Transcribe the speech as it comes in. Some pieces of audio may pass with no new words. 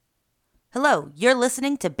Hello, you're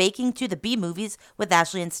listening to Baking to the B-Movies with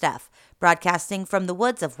Ashley and Stef, broadcasting from the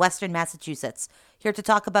woods of Western Massachusetts, here to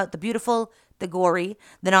talk about the beautiful, the gory,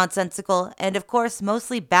 the nonsensical, and of course,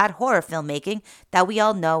 mostly bad horror filmmaking that we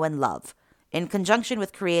all know and love. In conjunction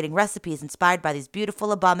with creating recipes inspired by these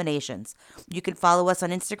beautiful abominations, you can follow us on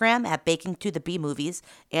Instagram at Baking to the B-Movies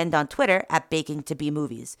and on Twitter at Baking to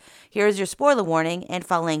B-Movies. Here is your spoiler warning and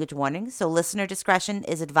foul language warning, so listener discretion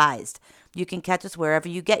is advised. You can catch us wherever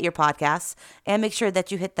you get your podcasts, and make sure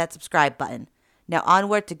that you hit that subscribe button. Now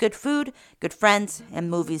onward to good food, good friends, and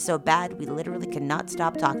movies so bad we literally cannot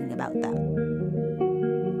stop talking about them.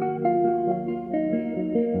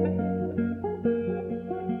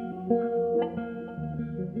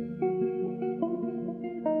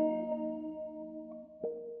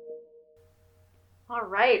 All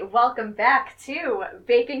right, welcome back to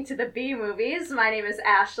Baking to the B-Movies. My name is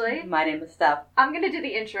Ashley. My name is Stef. I'm going to do the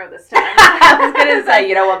intro this time. I was going to say,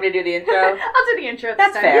 you don't want me to do the intro? I'll do the intro this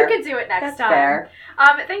That's time. fair. You can do it next time. Fair.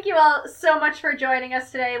 Thank you all so much for joining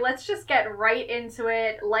us today. Let's just get right into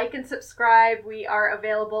it. Like and subscribe. We are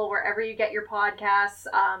available wherever you get your podcasts.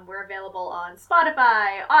 We're available on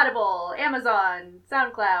Spotify, Audible, Amazon,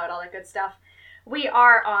 SoundCloud, all that good stuff. We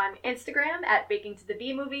are on Instagram at Baking to the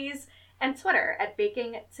B-Movies. And Twitter at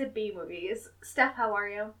Baking to B-Movies. Steph, how are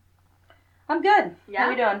you? I'm good. Yeah? How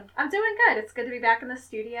are you doing? I'm doing good. It's good to be back in the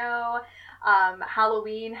studio.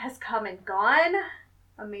 Halloween has come and gone.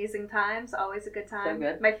 Amazing times. Always a good time. So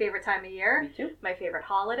good. My favorite time of year. Me too. My favorite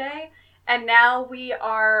holiday. And now we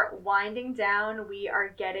are winding down. We are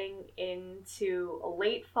getting into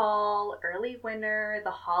late fall, early winter,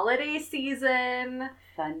 the holiday season.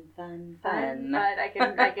 Fun. But I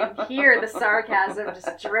can hear the sarcasm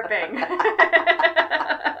just dripping.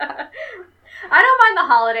 I don't mind the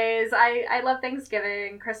holidays. I love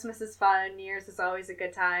Thanksgiving. Christmas is fun. New Year's is always a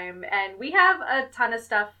good time. And we have a ton of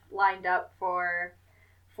stuff lined up for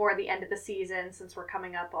the end of the season since we're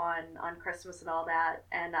coming up on Christmas and all that.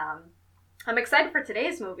 And I'm excited for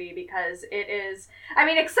today's movie because it is... I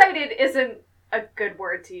mean, excited isn't a good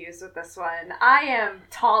word to use with this one. I am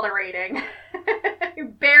tolerating,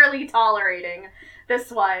 barely tolerating this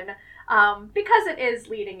one, because it is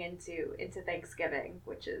leading into Thanksgiving,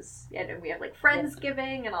 which is, and we have like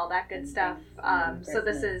Friendsgiving and all that good stuff. So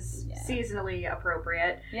this is seasonally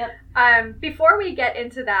appropriate. Yep. Before we get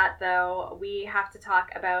into that, though, we have to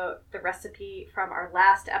talk about the recipe from our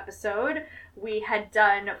last episode. We had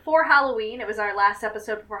done for Halloween. It was our last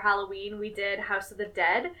episode before Halloween. We did House of the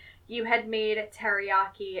Dead. You had made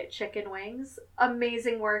teriyaki chicken wings.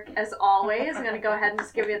 Amazing work, as always. I'm going to go ahead and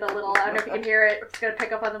just give you the little, I don't know if you can hear it. I'm just going to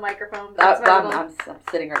pick up on the microphone. I'm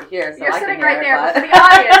sitting right here, so You're I sitting can right hear there. it, But for the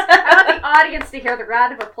audience, I want the audience to hear the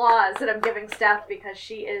round of applause that I'm giving Steph because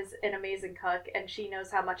she is an amazing cook and she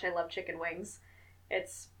knows how much I love chicken wings.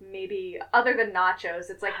 It's maybe, other than nachos,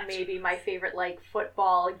 it's like maybe my favorite like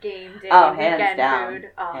football game day weekend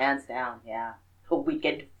food. Oh. Hands down, yeah.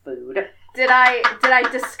 Weekend food. Did I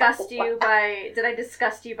disgust you by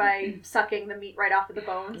sucking the meat right off of the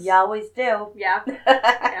bones? You always do. Yeah.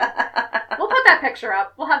 We'll put that picture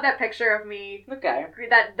up. We'll have that picture of me. Okay.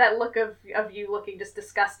 That look of you looking just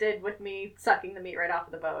disgusted with me sucking the meat right off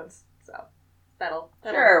of the bones. So that'll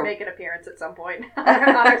sure. make an appearance at some point on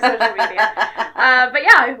our social media. But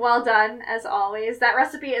yeah, well done as always. That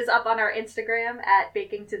recipe is up on our Instagram at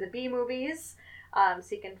Baking to the B-Movies.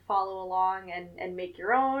 So you can follow along and make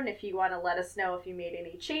your own. If you want to let us know if you made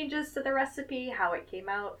any changes to the recipe, how it came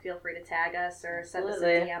out, feel free to tag us or send us a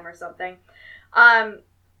DM or something.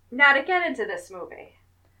 Now to get into this movie.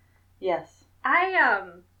 Yes.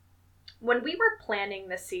 When we were planning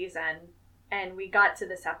this season and we got to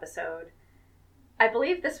this episode, I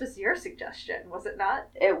believe this was your suggestion, was it not?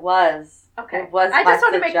 It was. Okay. It was. I just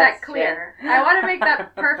want to make that suggestion. clear. I want to make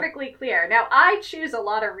that perfectly clear. Now, I choose a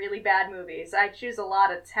lot of really bad movies. I choose a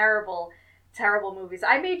lot of terrible, terrible movies.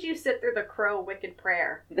 I made you sit through The Crow Wicked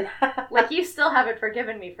Prayer. Like, you still haven't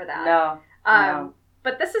forgiven me for that. No.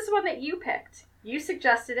 But this is one that you picked. You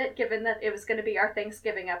suggested it, given that it was going to be our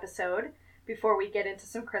Thanksgiving episode before we get into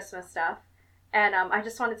some Christmas stuff. And I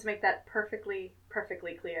just wanted to make that perfectly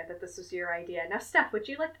clear that this was your idea. Now, Steph, would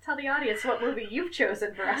you like to tell the audience what movie you've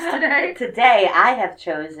chosen for us today? Today, I have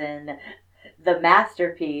chosen the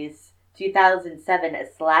masterpiece 2007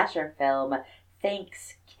 slasher film,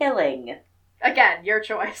 Thanksgilling. Again, your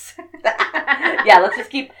choice. Yeah, let's just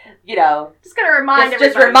keep, Just gonna remind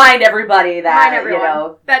everybody. Just remind everybody that,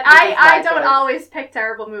 that I don't always pick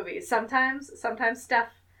terrible movies. Sometimes Steph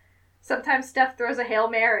throws a Hail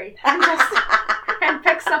Mary and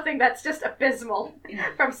picks something that's just abysmal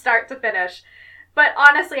from start to finish. But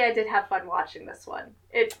honestly, I did have fun watching this one.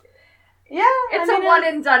 Yeah, it's a one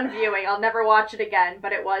and done viewing. I'll never watch it again,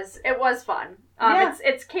 but it was fun.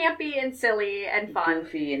 It's campy and silly and fun,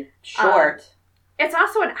 goofy and short. It's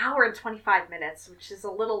also an hour and 25 minutes, which is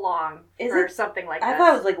a little long for something like this. I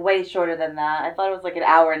thought it was like way shorter than that. I thought it was like an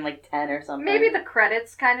hour and like 10 or something. Maybe the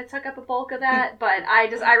credits kind of took up a bulk of that, but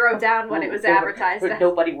I wrote down when it was advertised.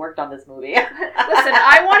 Nobody worked on this movie. Listen,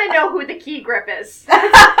 I want to know who the key grip is.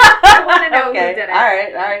 I want to know who did it. All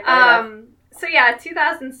right. So yeah,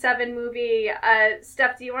 2007 movie.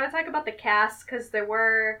 Steph, do you want to talk about the cast? Because there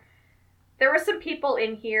were some people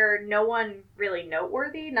in here, no one really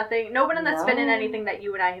noteworthy. No one that's been in anything that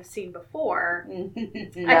you and I have seen before. No.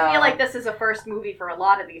 I feel like this is a first movie for a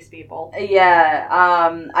lot of these people. Yeah,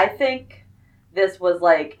 I think this was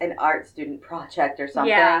like an art student project or something.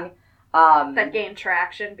 Yeah. That gained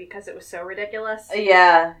traction because it was so ridiculous.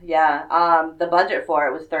 Yeah. The budget for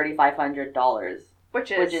it was $3,500. Which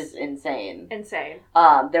is insane. Insane.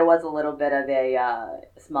 There was a little bit of a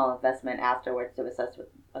small investment afterwards to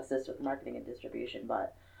assist with marketing and distribution,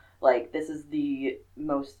 but like this is the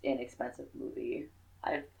most inexpensive movie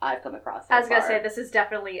I've come across. I was gonna say this is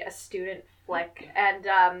definitely a student flick, and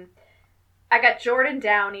I got Jordan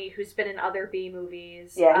Downey, who's been in other B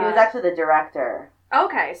movies. Yeah, he was actually the director.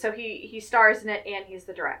 Okay, so he stars in it and he's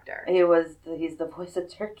the director. He's the voice of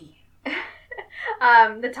Turkey.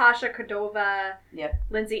 Natasha Cordova, yep.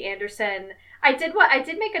 Lindsay Anderson. I did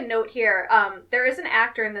make a note here. There is an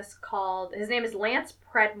actor in this his name is Lance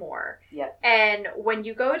Predmore. Yep. And when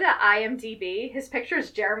you go to IMDb, his picture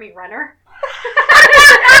is Jeremy Renner.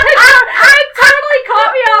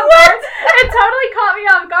 It totally caught me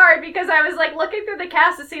off guard because I was like looking through the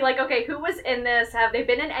cast to see like, okay, who was in this? Have they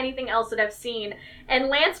been in anything else that I've seen? And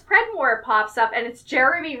Lance Predmore pops up and it's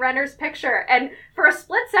Jeremy Renner's picture. And for a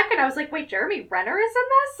split second, I was like, wait, Jeremy Renner is in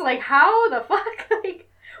this? Like, how the fuck? Like,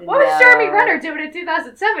 what was Jeremy Renner doing in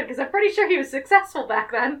 2007? Because I'm pretty sure he was successful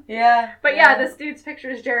back then. Yeah. But yeah, this dude's picture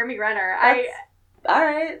is Jeremy Renner. All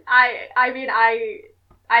right. I mean,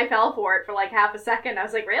 I fell for it for like half a second. I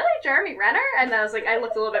was like, really? Jeremy Renner? And I was like, I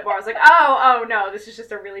looked a little bit more. I was like, oh no, this is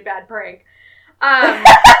just a really bad prank.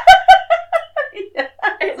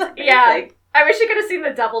 Yeah. I wish you could have seen the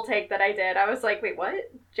double take that I did. I was like, wait, what?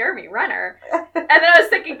 Jeremy Renner? And then I was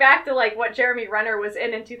thinking back to like what Jeremy Renner was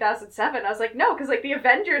in 2007. I was like, no, because like the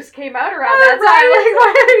Avengers came out around that time. Like,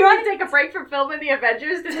 why did he want to take a break from filming the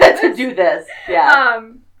Avengers to do this? Yeah.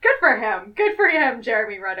 Good for him. Good for him,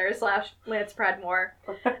 Jeremy Renner / Lance Predmore.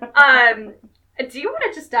 Do you want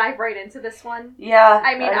to just dive right into this one? Yeah.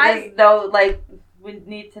 I mean, we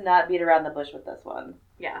need to not beat around the bush with this one.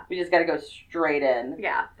 Yeah. We just got to go straight in.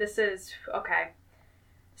 Yeah, this is okay.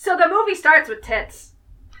 So the movie starts with tits.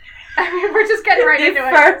 I mean, we're just getting right into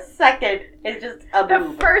it. The first second is just a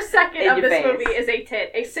boob. The first second of this movie is a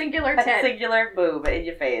tit, a singular tit, a singular boob in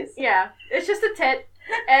your face. Yeah, it's just a tit.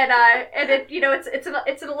 And it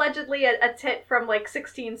it's allegedly a tit from like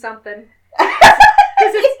 16 something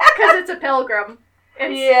because it's a pilgrim.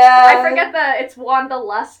 I forget it's Wanda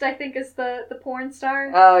Lust, I think, is the porn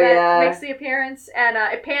star. Oh that makes the appearance, and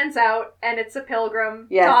it pans out and it's a pilgrim.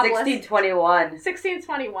 Yeah, topless. 1621.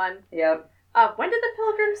 1621. Yep. When did the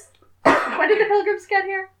pilgrims get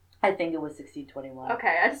here? I think it was 1621.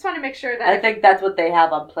 Okay, I just want to make sure that... I think that's what they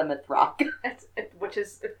have on Plymouth Rock. Which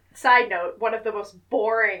is, side note, one of the most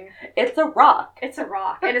boring... It's a rock. It's a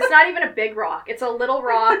rock. And it's not even a big rock. It's a little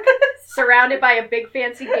rock surrounded by a big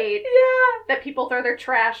fancy gate that people throw their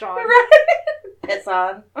trash on. Right. Piss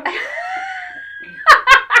on.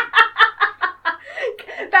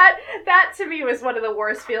 That to me was one of the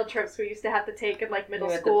worst field trips we used to have to take in like middle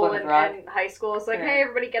school and high school. It's like, hey,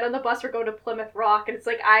 everybody get on the bus, we're going to Plymouth Rock. And it's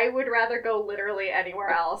like, I would rather go literally anywhere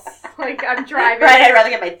else. Like, I'm driving. Right, I'd rather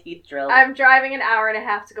get my teeth drilled. I'm driving an hour and a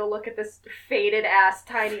half to go look at this faded ass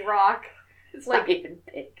tiny rock. It's like, not even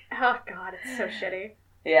big. Oh god, it's so shitty.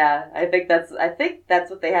 Yeah, I think that's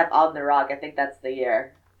what they have on the rock. I think that's the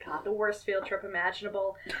year. God, the worst field trip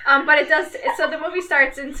imaginable. But it does. So the movie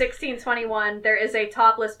starts in 1621. There is a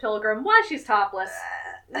topless pilgrim. Why she's topless?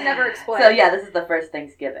 Never explained. So yeah, this is the first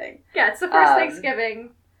Thanksgiving. Yeah, it's the first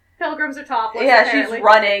Thanksgiving. Pilgrims are topless. Yeah, apparently. she's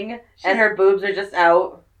running, and her boobs are just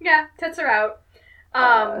out. Yeah, tits are out.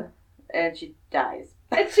 And she dies.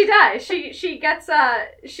 And she dies. She gets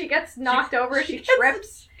knocked over. She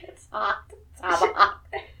trips. It's hot. It's hot.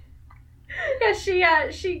 Yeah,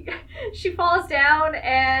 she falls down,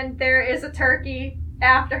 and there is a turkey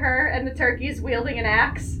after her, and the turkey is wielding an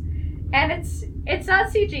axe, and it's not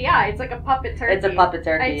CGI. It's like a puppet turkey. It's a puppet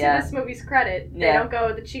turkey. To this movie's credit, they don't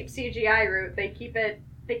go the cheap CGI route. They keep it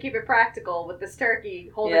practical with this turkey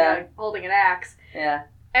holding an axe. Yeah.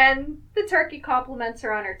 And the turkey compliments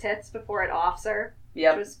her on her tits before it offs her,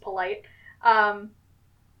 which was polite.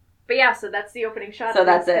 But yeah, so that's the opening shot. So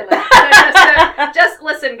that's it. So just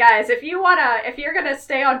listen, guys. If you're gonna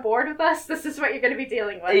stay on board with us, this is what you're gonna be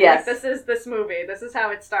dealing with. Yes. Like, this is this movie. This is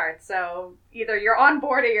how it starts. So either you're on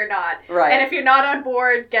board or you're not. Right. And if you're not on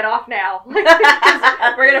board, get off now. We're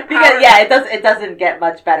gonna it doesn't get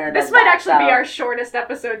much better than this might actually be our shortest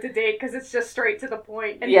episode to date because it's just straight to the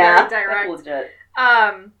point and very direct. Legit.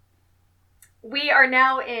 We are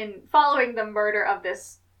now following the murder of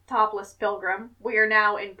this topless pilgrim. We are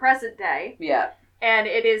now in present day. Yeah. And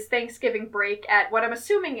it is Thanksgiving break at what I'm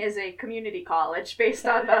assuming is a community college based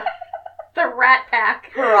on the Rat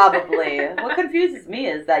Pack. Probably. What confuses me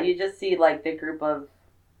is that you just see, like, the group of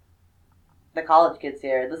the college kids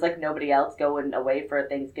here. There's, like, nobody else going away for a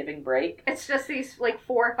Thanksgiving break. It's just these, like,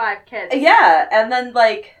 4 or 5 kids. Yeah, and then,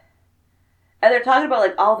 like, and they're talking about,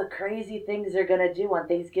 like, all the crazy things they're gonna do on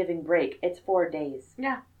Thanksgiving break. It's 4 days.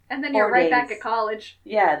 Yeah. And then you're right back at college.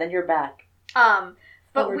 Yeah, then you're back. But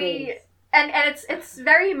 4 days. And it's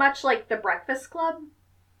very much like the Breakfast Club.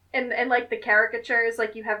 And like the caricatures,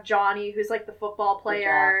 like you have Johnny, who's like the football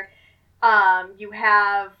player. You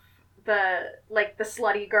have the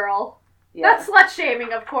slutty girl. Yeah. Not slut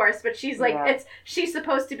shaming, of course, but she's like she's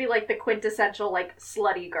supposed to be like the quintessential like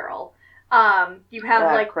slutty girl. You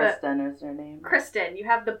have like Kristen is her name. Kristen. You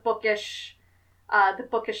have the bookish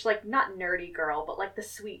like not nerdy girl, but like the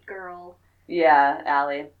sweet girl. Yeah,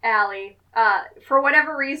 Allie. For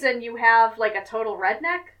whatever reason, you have like a total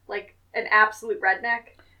redneck, like an absolute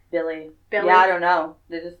redneck. Billy. Yeah, I don't know.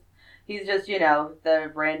 He's just,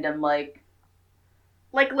 the random, like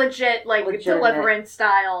legit, Deliverance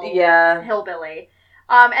style hillbilly.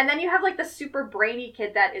 And then you have, like, the super brainy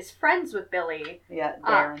kid that is friends with Billy. Yeah,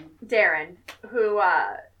 Darren,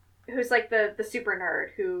 who's, like, the super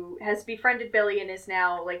nerd, who has befriended Billy and is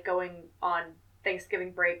now, like, going on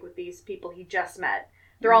Thanksgiving break with these people he just met.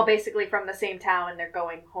 They're all basically from the same town, and they're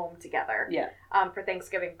going home together. Yeah. For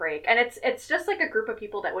Thanksgiving break. And it's just like a group of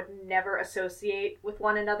people that would never associate with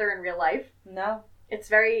one another in real life. No. It's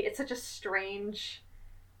such a strange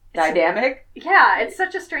dynamic? It's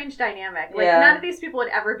such a strange dynamic. Like, none of these people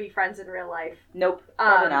would ever be friends in real life. Nope.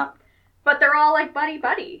 Probably not. But they're all, like,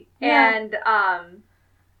 buddy-buddy. Yeah. And,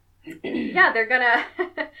 they're gonna...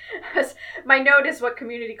 My note is, what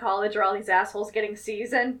community college are all these assholes getting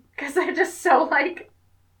C's in? Because they're just so, like...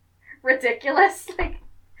 ridiculous, like,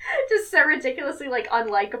 just so ridiculously, like,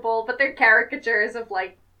 unlikable, but they're caricatures of,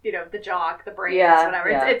 like, the jock, the brains, whatever.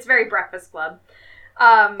 Yeah. It's very Breakfast Club.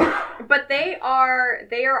 But they're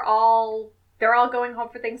all going home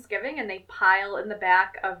for Thanksgiving, and they pile in the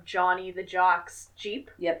back of Johnny the Jock's Jeep.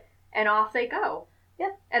 Yep. And off they go.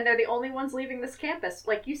 Yep. And they're the only ones leaving this campus.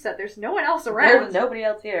 Like you said, there's no one else around. There's nobody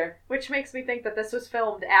else here. Which makes me think that this was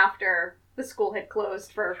filmed after the school had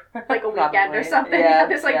closed for like a weekend or something. Yeah,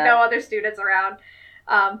 there's no other students around.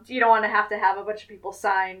 You don't want to have a bunch of people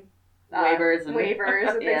sign waivers and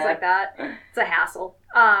things like that. It's a hassle.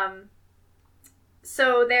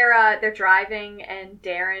 So they're driving, and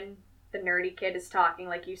Darren, the nerdy kid, is talking,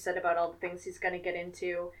 like you said, about all the things he's going to get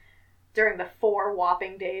into during the 4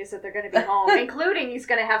 whopping days that they're going to be home, including he's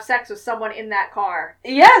going to have sex with someone in that car.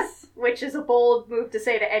 Yes! Which is a bold move to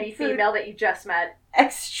say to any female that you just met.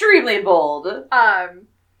 Extremely bold.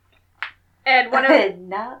 And one of...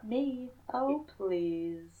 Not me. Oh,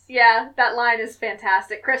 please. Yeah, that line is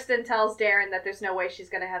fantastic. Kristen tells Darren that there's no way she's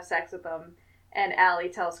going to have sex with him, and Allie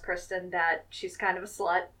tells Kristen that she's kind of a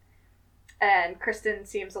slut. And Kristen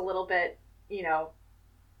seems a little bit,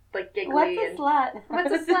 like giggly.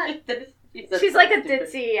 What's a slut? She's like a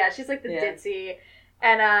ditzy. Yeah, she's like the ditzy.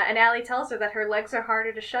 And Allie tells her that her legs are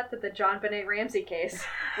harder to shut than the John Benet Ramsey case,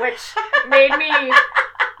 which made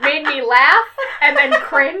me laugh and then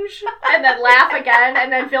cringe and then laugh again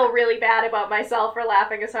and then feel really bad about myself for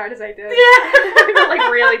laughing as hard as I did. Yeah, I feel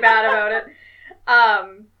like really bad about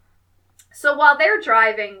it. So while they're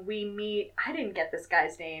driving, we meet. I didn't get this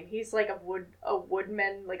guy's name. He's like a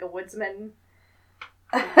woodman, like a woodsman.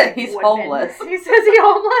 He's homeless. Is he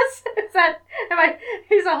homeless?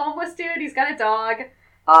 He's a homeless dude. He's got a dog.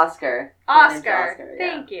 Oscar. Oscar.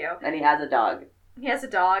 Thank you. And he has a dog. He has a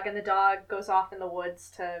dog, and the dog goes off in the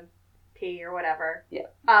woods to pee or whatever.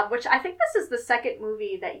 Yeah. Which I think this is the second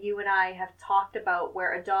movie that you and I have talked about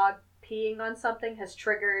where a dog peeing on something has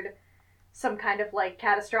triggered some kind of like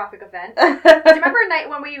catastrophic event. Do you remember a night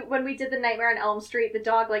when we did the Nightmare on Elm Street? The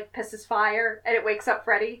dog like pisses fire and it wakes up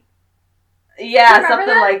Freddy. Yeah,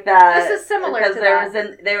 something like that. This is similar to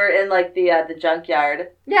that. They were in like the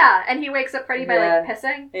junkyard. Yeah, and he wakes up Freddy by like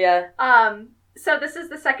pissing. Yeah. So this is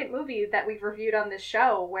the second movie that we've reviewed on this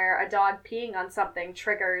show where a dog peeing on something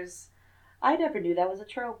triggers. I never knew that was a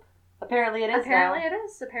trope. Apparently it is Apparently now. it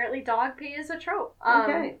is. Apparently dog pee is a trope.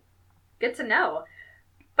 Okay. Good to know.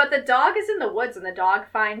 But the dog is in the woods, and the dog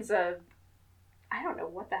finds I don't know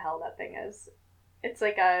what the hell that thing is. It's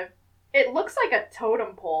like it looks like a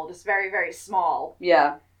totem pole, just very, very small.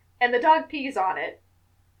 Yeah. And the dog pees on it.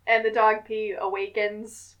 And the dog pee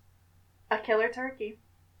awakens a killer turkey.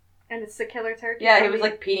 And it's the killer turkey. Yeah, he was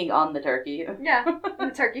like peeing on the turkey. Yeah,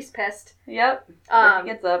 and the turkey's pissed. Yep. Turkey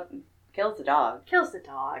gets up, kills the dog. Kills the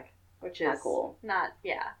dog, which is not cool. Not,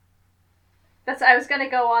 yeah. I was gonna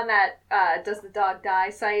go on that Does the Dog Die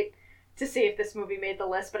site to see if this movie made the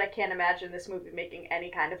list, but I can't imagine this movie making any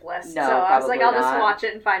kind of list. No, so I was like, I'll just not. watch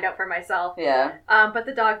it and find out for myself. Yeah. But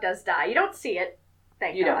the dog does die. You don't see it,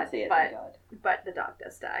 thank God. You don't see it, thank God. But the dog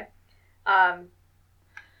does die.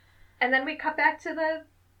 And then we cut back to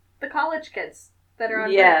the college kids that are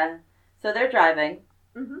on Yeah. So they're driving.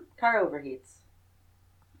 Mm-hmm. Car overheats.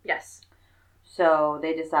 Yes. So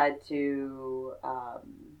they decide to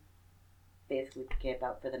basically camp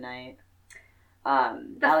out for the night.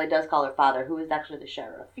 Allie does call her father, who is actually the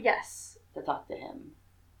sheriff. Yes. To talk to him.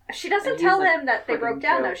 She doesn't tell him that they broke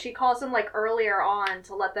down, though. She calls him, like, earlier on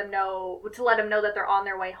to let him know that they're on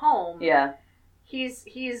their way home. Yeah.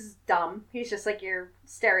 He's dumb. He's just, like, your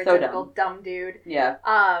stereotypical dumb dude. Yeah.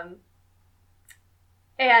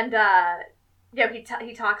 And,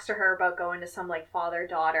 he talks to her about going to some, like,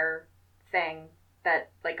 father-daughter thing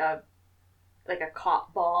that, like a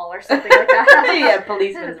cop ball or something like that. Yeah,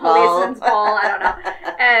 policeman's ball. I don't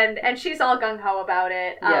know. And she's all gung-ho about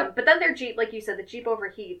it. But then their Jeep, like you said, the Jeep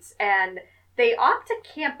overheats, and they opt to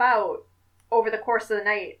camp out over the course of the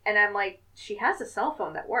night. And I'm like, she has a cell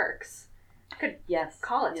phone that works. Could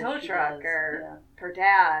call a tow truck or her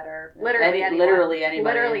dad or literally anyone. Literally anybody.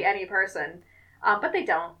 Literally any person. But they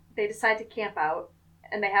don't. They decide to camp out.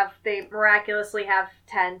 And they miraculously have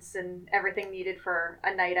tents and everything needed for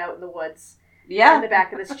a night out in the woods. Yeah. In the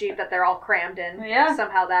back of this Jeep that they're all crammed in. Yeah.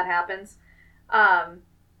 Somehow that happens.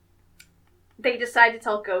 They decide to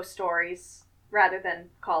tell ghost stories rather than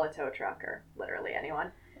call a tow truck or literally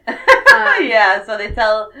anyone. Yeah, so they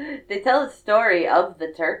tell a story of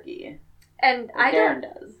the turkey. And Darren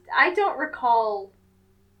does. I don't recall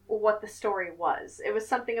what the story was. It was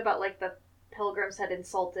something about, like, the Pilgrims had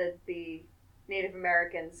insulted the Native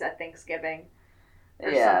Americans at Thanksgiving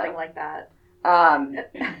or something like that.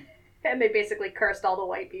 And they basically cursed all the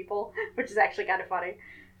white people, which is actually kind of funny.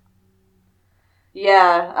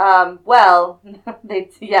 Yeah, well,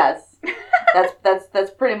 yes.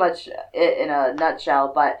 That's pretty much it in a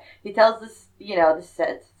nutshell, but he tells this,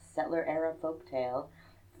 the settler era folktale.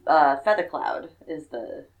 Feather Cloud is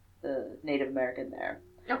the Native American there.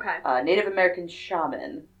 Okay. Native American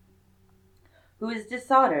shaman who is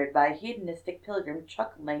dishonored by hedonistic pilgrim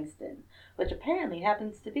Chuck Langston, which apparently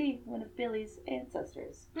happens to be one of Billy's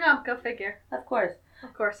ancestors. Oh, go figure. Of course.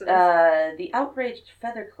 Of course it is. The outraged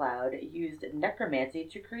Feather Cloud used necromancy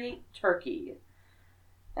to create turkey.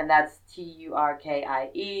 And that's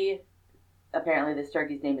Turkie. Apparently this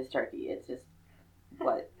turkey's name is Turkey. It's just,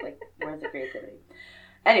 where's the creativity?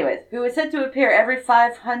 Anyways, who is said to appear every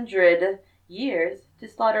 500 years to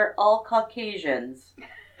slaughter all Caucasians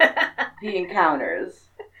he encounters.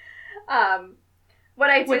 What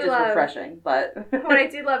I do Which is love, refreshing, but what I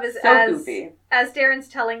do love is so goofy. As Darren's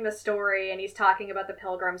telling the story and he's talking about the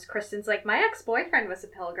Pilgrims, Kristen's like, my ex-boyfriend was a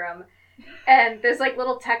pilgrim. And there's, like,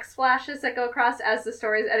 little text flashes that go across as the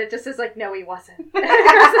stories, and it just says, like, no, he wasn't.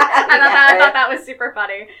 I thought that was super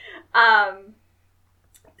funny.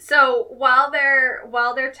 So while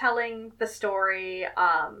they're telling the story,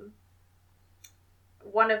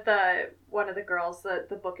 one of the girls,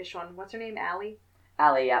 the bookish one, what's her name? Allie?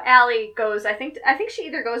 Allie, yeah. Allie goes, I think she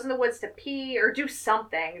either goes in the woods to pee or do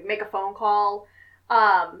something, make a phone call,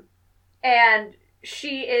 and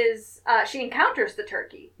she encounters the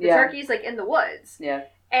turkey. The turkey's, like, in the woods. Yeah.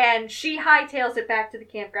 And she hightails it back to the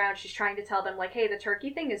campground. She's trying to tell them, like, hey, the turkey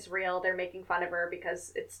thing is real. They're making fun of her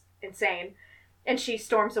because it's insane. And she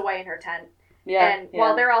storms away in her tent. Yeah. And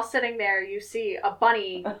while they're all sitting there, you see a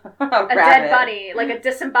bunny, a dead bunny, like a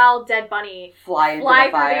disemboweled dead bunny, fly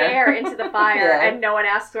through the air into the fire, and no one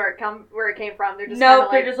asks where it came from. They're just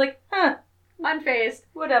they're just like, huh, unfazed,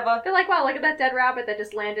 whatever. They're like, wow, look at that dead rabbit that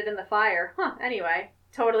just landed in the fire. Huh. Anyway,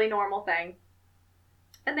 totally normal thing.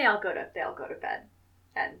 And they all go to bed,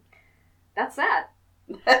 and that's that.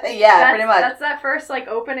 Pretty much. That's that first, like,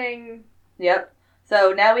 opening. Yep.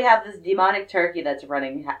 So now we have this demonic turkey that's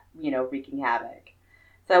running, wreaking havoc.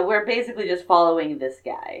 So we're basically just following this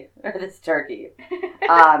guy, or this turkey.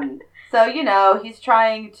 So, he's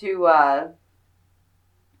trying to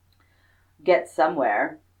get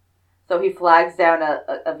somewhere. So he flags down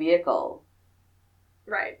a vehicle.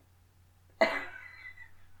 Right.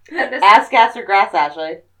 Ass cats or grass,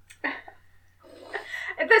 Ashley?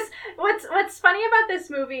 What's funny about this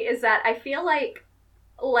movie is that I feel like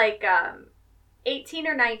 18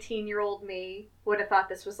 or 19-year-old me would have thought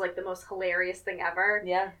this was like the most hilarious thing ever.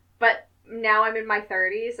 Yeah. But now I'm in my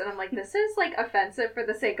 30s and I'm like, this is like offensive for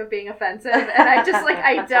the sake of being offensive, and I just like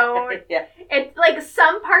I don't. Yeah. It like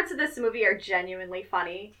some parts of this movie are genuinely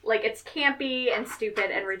funny, like it's campy and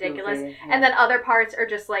stupid and ridiculous, and then other parts are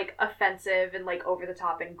just like offensive and like over the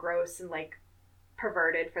top and gross and like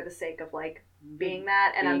perverted for the sake of like being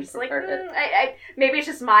that, and I'm just perverted. Like I maybe it's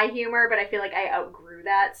just my humor, but I feel like I outgrew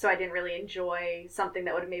that, so I didn't really enjoy something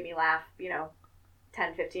that would have made me laugh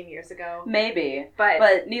 10, 15 years ago. Maybe.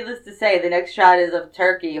 But needless to say, the next shot is of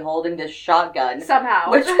Turkey holding this shotgun. Somehow.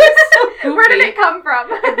 Which was so goofy. Where did it come from?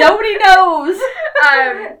 Nobody knows.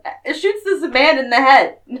 It shoots this man in the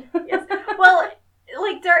head. Yes. Well,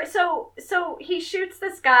 so he shoots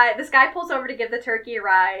this guy. This guy pulls over to give the turkey a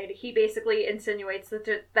ride. He basically insinuates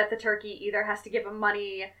that the turkey either has to give him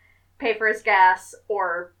money, pay for his gas,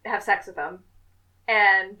 or have sex with him.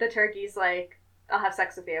 And the turkey's like, I'll have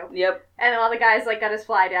sex with you. Yep. And while the guy's like got his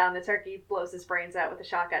fly down, the turkey blows his brains out with a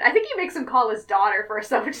shotgun. I think he makes him call his daughter first,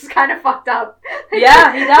 though, which is kind of fucked up.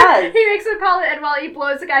 Yeah, he does. He makes him call it, and while he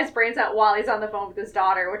blows the guy's brains out while he's on the phone with his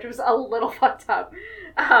daughter, which was a little fucked up.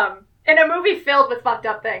 In a movie filled with fucked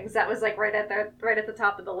up things, that was like right at the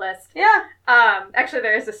top of the list. Yeah. Actually,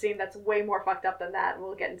 there is a scene that's way more fucked up than that, and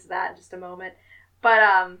we'll get into that in just a moment. But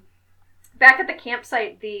back at the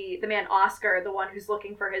campsite, the man Oscar, the one who's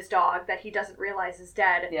looking for his dog that he doesn't realize is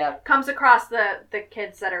dead, comes across the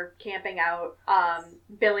kids that are camping out.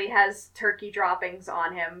 Billy has turkey droppings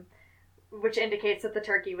on him, which indicates that the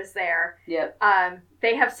turkey was there. Yep.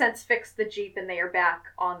 They have since fixed the Jeep and they are back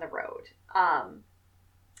on the road.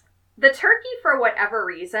 The turkey, for whatever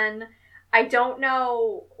reason, I don't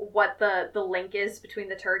know what the link is between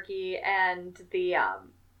the turkey and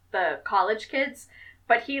the college kids,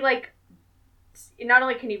 but he like, not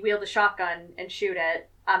only can he wield a shotgun and shoot it,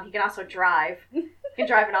 he can also drive. He can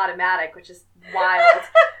drive an automatic, which is wild.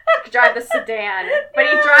 He can drive the sedan. But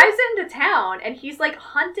he drives into town, and he's, like,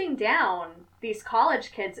 hunting down these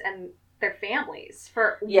college kids and their families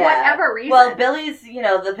for whatever reason. Well, Billy's,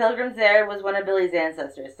 the Pilgrims there was one of Billy's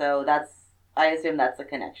ancestors, so I assume that's a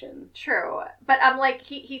connection. True. But I'm like,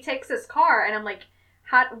 he takes his car, and I'm like,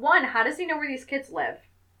 how does he know where these kids live?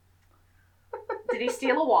 Did he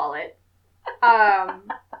steal a wallet?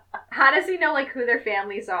 How does he know, like, who their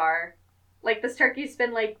families are? Like, this turkey's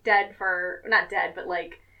been, like, not dead, but,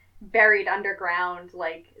 like, buried underground,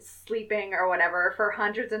 like, sleeping or whatever for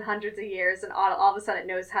hundreds and hundreds of years, and all of a sudden it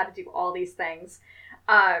knows how to do all these things.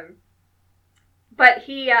 But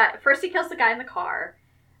he, first he kills the guy in the car.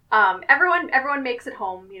 Everyone makes it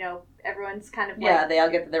home, everyone's kind of like... Yeah, they all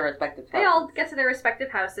get to their respective houses. They all get to their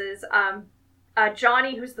respective houses.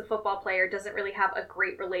 Johnny, who's the football player, doesn't really have a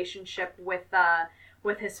great relationship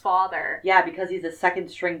with his father. Yeah, because he's a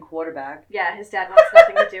second-string quarterback. Yeah, his dad wants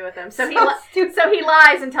nothing to do with him. So he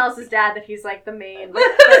lies and tells his dad that he's like the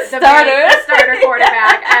starter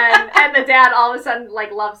quarterback, and the dad all of a sudden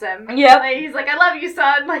like loves him. Yeah, like, he's like, "I love you,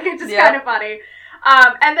 son." Like, it's just kind of funny.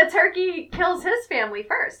 And the turkey kills his family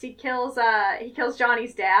first. He kills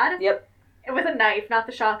Johnny's dad. Yep. With a knife, not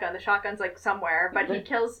the shotgun. The shotgun's like somewhere, but he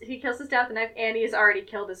kills his dad with a knife, and he's already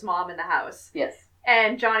killed his mom in the house. Yes.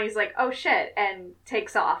 And Johnny's like, oh shit, and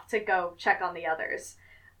takes off to go check on the others.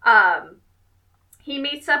 He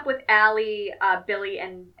meets up with Allie, Billy,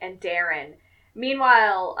 and Darren.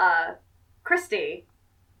 Meanwhile, Kristen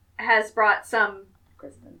has brought some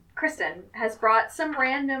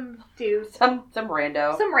random dude. Some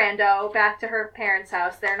rando back to her parents'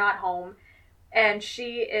 house. They're not home. And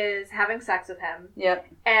she is having sex with him. Yep.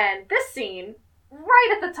 And this scene,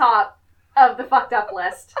 right at the top of the fucked up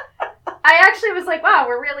list, I actually was like, wow,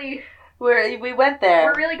 we went there.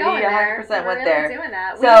 We're really going there. 100% went there. Doing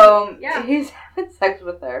that. So, he's having sex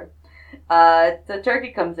with her. The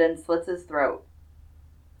turkey comes in, slits his throat,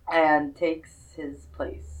 and takes his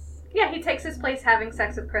place. Yeah, he takes his place having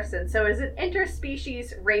sex with Kristen. So it's an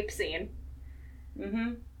interspecies rape scene.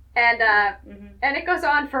 Mm-hmm. And it goes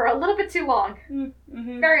on for a little bit too long.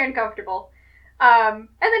 Mm-hmm. Very uncomfortable. And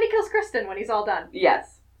then he kills Kristen when he's all done.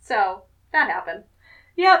 Yes. So, that happened.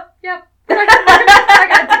 Yep. We're not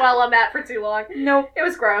gonna dwell on that for too long. Nope. It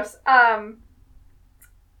was gross.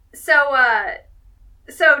 So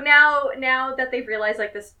now that they've realized,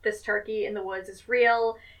 like, this turkey in the woods is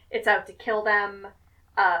real, it's out to kill them,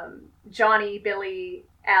 Johnny, Billy,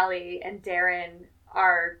 Allie, and Darren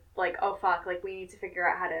are like, oh fuck, like, we need to figure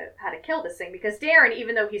out how to kill this thing, because Darren,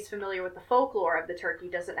 even though he's familiar with the folklore of the turkey,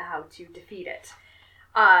 doesn't know how to defeat it.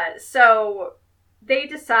 So they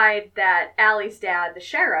decide that Allie's dad, the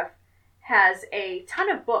sheriff, has a ton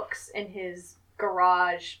of books in his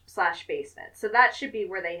garage/basement. So that should be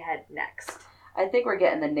where they head next. I think we're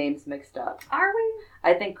getting the names mixed up. Are we?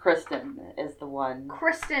 I think Kristen is the one.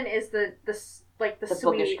 Kristen is the sweet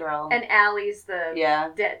bookish girl. And Allie's the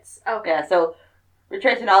ditz. Okay. Yeah, so we're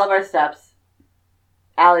tracing all of our steps.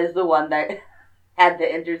 Allie's the one that had the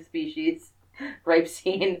interspecies rape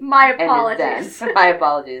scene. My apologies. My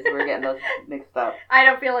apologies. We're getting those mixed up. I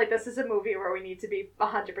don't feel like this is a movie where we need to be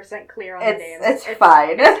 100% clear on the names. It's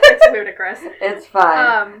fine. It's ludicrous. It's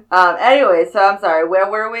fine. Anyway, so I'm sorry. Where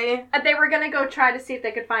were we? They were going to go try to see if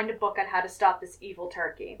they could find a book on how to stop this evil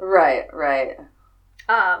turkey. Right.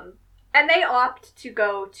 And they opt to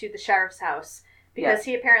go to the sheriff's house because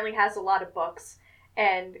he apparently has a lot of books.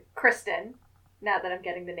 And Kristen, now that I'm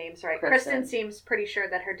getting the names right, Kristen seems pretty sure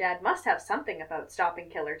that her dad must have something about stopping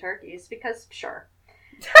killer turkeys because, sure.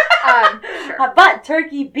 But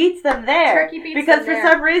Turkey beats them there. Because for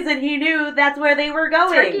some reason he knew that's where they were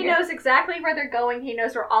going. Turkey knows exactly where they're going. He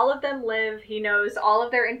knows where all of them live. He knows all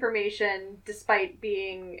of their information despite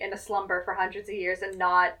being in a slumber for hundreds of years and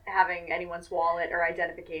not having anyone's wallet or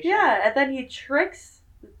identification. Yeah, and then he tricks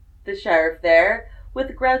the sheriff there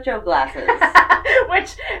with Groucho glasses.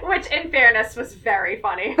 which in fairness was very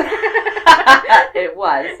funny. It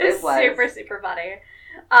was super, super funny.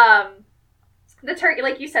 The turkey,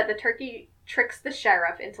 like you said, the turkey tricks the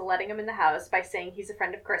sheriff into letting him in the house by saying he's a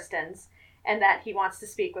friend of Kristen's and that he wants to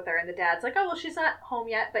speak with her. And the dad's like, oh, well, she's not home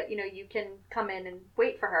yet, but, you can come in and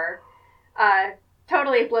wait for her.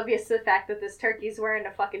 Totally oblivious to the fact that this turkey's wearing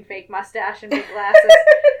a fucking fake mustache and big glasses.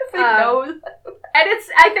 Nose. And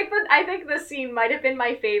I think this scene might have been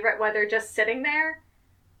my favorite, where they're just sitting there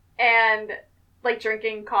and, like,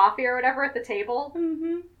 drinking coffee or whatever at the table.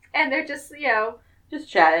 Mm-hmm. And they're just, Just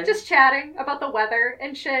chatting. Just chatting about the weather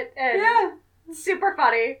and shit. And super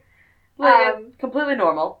funny. Completely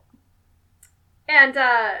normal. And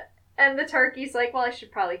the turkey's like, well, I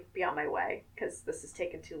should probably be on my way because this is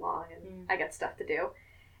taking too long and I got stuff to do.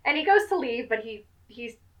 And he goes to leave, but he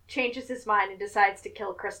changes his mind and decides to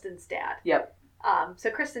kill Kristen's dad. Yep. So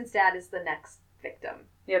Kristen's dad is the next victim.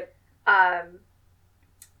 Yep.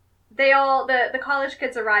 The college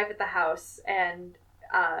kids arrive at the house and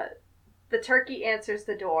the turkey answers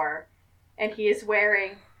the door, and he is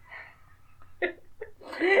wearing...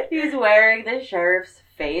 He's wearing the sheriff's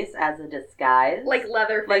face as a disguise. Like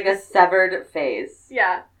leather face. Like a severed face.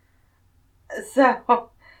 Yeah. So,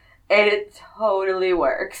 and it totally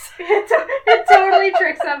works. It totally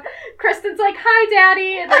tricks him. Kristen's like, hi,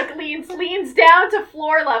 Daddy, and like leans down to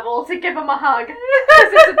floor level to give him a hug.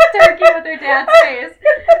 Because it's a turkey with her dad's face.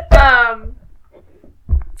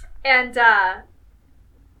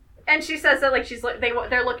 And she says that like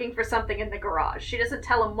they're looking for something in the garage. She doesn't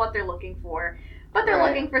tell him what they're looking for, but they're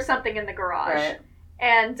looking for something in the garage. Right.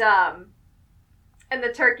 And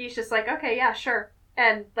the turkey's just like, okay, yeah, sure,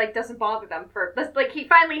 and like doesn't bother them for like he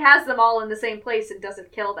finally has them all in the same place and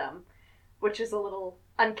doesn't kill them, which is a little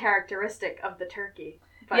uncharacteristic of the turkey.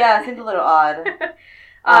 But... Yeah, it seems a little odd.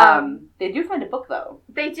 They do find a book though.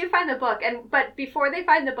 They do find the book, but before they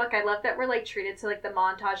find the book, I love that we're like treated to like the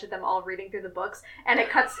montage of them all reading through the books, and it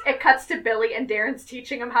cuts to Billy and Darren's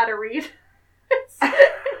teaching him how to read.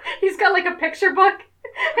 He's got like a picture book,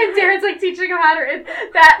 and Darren's like teaching him how to read.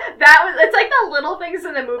 It's like the little things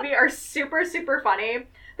in the movie are super, super funny.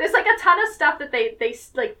 There's like a ton of stuff that they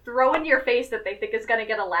like throw in your face that they think is gonna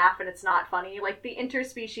get a laugh, and it's not funny. Like the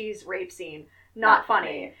interspecies rape scene, not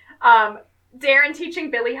funny. Darren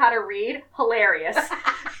teaching Billy how to read, hilarious.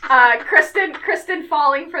 Kristen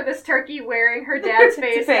falling for this turkey wearing her dad's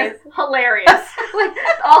face, hilarious.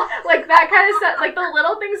 like that kind of stuff. Like the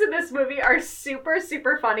little things in this movie are super,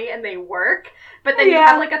 super funny and they work. But then you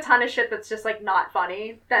have like a ton of shit that's just like not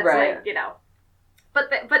funny. That's like,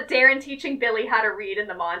 But Darren teaching Billy how to read in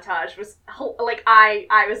the montage was like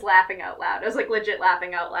I was laughing out loud. I was like legit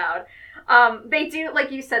laughing out loud. They do,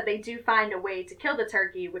 like you said, they do find a way to kill the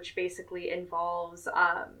turkey, which basically involves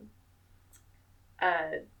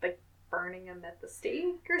like burning him at the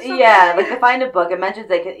stake or something. Yeah, like they find a book. It mentions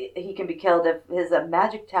that he can be killed if his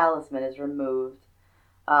magic talisman is removed.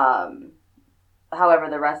 However,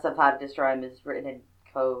 the rest of how to destroy him is written in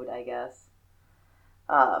code, I guess.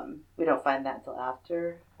 We don't find that until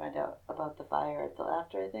after. Find out about the fire until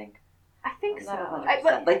after, I think. I think so.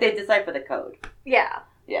 Like they decipher the code. Yeah.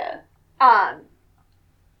 Yeah.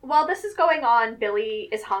 While this is going on, Billy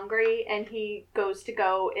is hungry and he goes to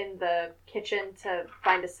go in the kitchen to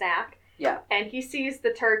find a snack. Yeah. And he sees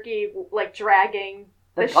the turkey like dragging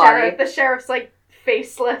the sheriff's like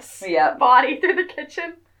faceless body through the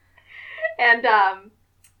kitchen. And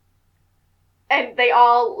And they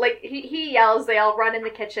all, like, he yells, they all run in the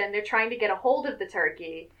kitchen. They're trying to get a hold of the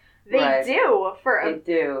turkey. They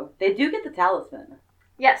do. They do get the talisman.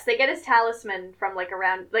 Yes, they get his talisman from, like,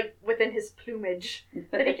 around, like, within his plumage.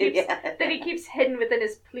 That he keeps hidden within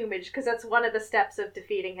his plumage, because that's one of the steps of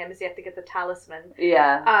defeating him, is you have to get the talisman.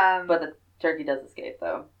 Yeah. But the turkey does escape,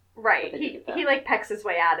 though. Right. He like, pecks his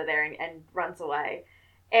way out of there and runs away.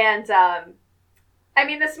 And, I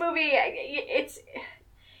mean, this movie,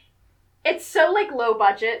 it's so, like, low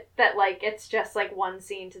budget that, like, it's just, like, one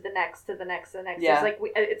scene to the next, to the next, to the next. Yeah.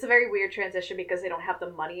 It's a very weird transition because they didn't have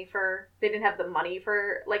the money for,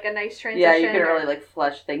 like, a nice transition. Yeah, you can really, like,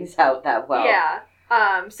 flesh things out that well. Yeah.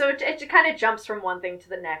 So it kind of jumps from one thing to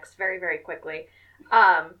the next very, very quickly.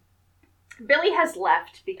 Billy has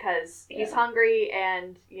left because he's hungry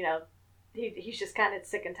and, you know, he's just kind of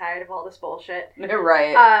sick and tired of all this bullshit.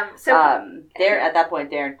 Right. At that point,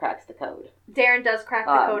 Darren cracks the code. Darren does crack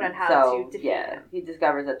the code on how to defeat him. He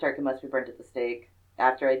discovers that turkey must be burnt at the stake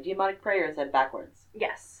after a demonic prayer is said backwards.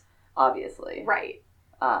 Yes. Obviously. Right.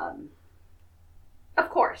 Of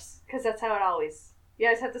course, because that's how it always... You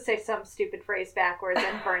always have to say some stupid phrase backwards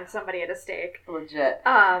and burn somebody at a stake. Legit.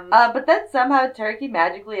 But then somehow turkey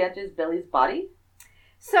magically enters Billy's body?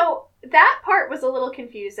 So, that part was a little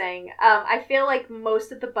confusing. I feel like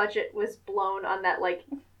most of the budget was blown on that, like,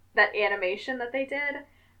 that animation that they did.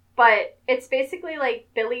 But it's basically like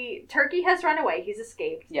Turkey has run away. He's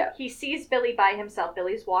escaped. Yeah. He sees Billy by himself.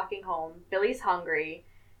 Billy's walking home. Billy's hungry.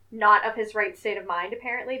 Not of his right state of mind,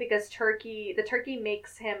 apparently, because the turkey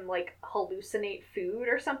makes him, like, hallucinate food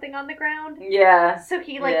or something on the ground. Yeah. So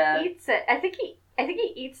he, like, eats it. I think he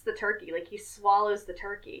eats the turkey. Like, he swallows the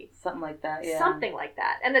turkey. Something like that, yeah. Something like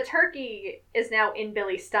that. And the turkey is now in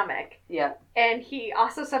Billy's stomach. Yeah. And he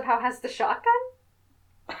also somehow has the shotgun?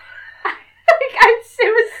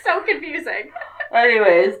 It was so confusing.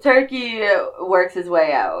 Anyways, Turkey works his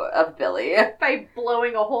way out of Billy. By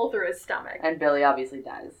blowing a hole through his stomach. And Billy obviously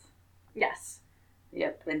dies. Yes.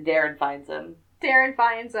 Yep, and Darren finds him. They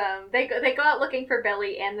go out looking for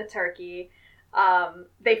Billy and the turkey.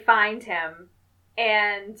 They find him.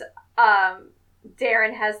 And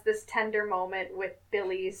Darren has this tender moment with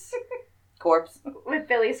Billy's... corpse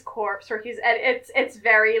where he's it's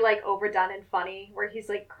very, like, overdone and funny, where he's,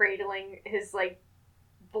 like, cradling his, like,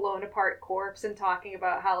 blown apart corpse and talking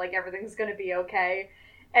about how, like, everything's gonna be okay,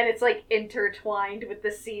 and it's, like, intertwined with the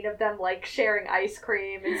scene of them, like, sharing ice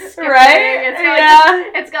cream and skipping.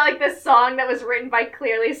 Right? It's got like this song that was written by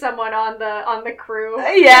clearly someone on the crew.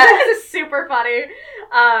 Yeah. It's super funny.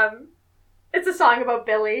 It's a song about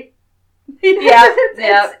Billy. Yeah.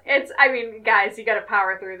 It's I mean, guys, you gotta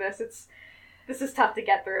power through this. This is tough to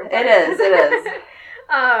get through. But... It is.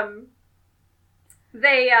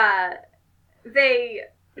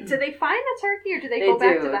 Do they find the turkey, or do they go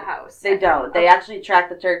back to the house? They don't. They actually track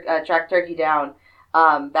Turkey down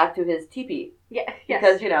back to his teepee. Yeah. Yes.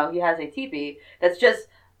 Because, you know, he has a teepee that's just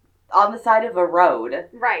on the side of a road.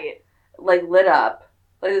 Right. Like, lit up.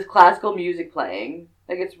 Like, there's classical music playing.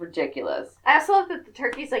 Like, it's ridiculous. I also love that the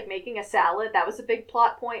turkey's, like, making a salad. That was a big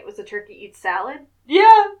plot point, was the turkey eats salad.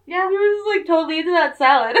 Yeah. Yeah. He was, like, totally into that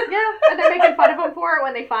salad. Yeah. And they're making fun of him for it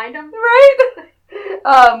when they find him. Right?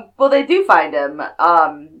 Well, they do find him.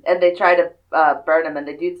 And they try to burn him, and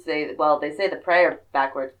they say the prayer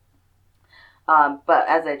backwards. But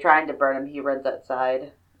as they're trying to burn him, he runs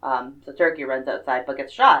outside. So Turkey runs outside, but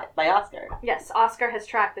gets shot by Oscar. Yes, Oscar has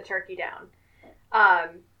tracked the turkey down.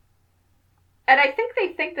 And I think they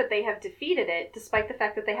think that they have defeated it, despite the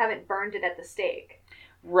fact that they haven't burned it at the stake.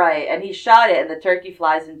 Right, and he shot it, and the turkey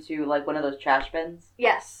flies into, like, one of those trash bins.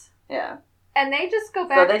 Yes. Yeah. And they just go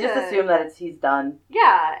back So they just assume that he's done.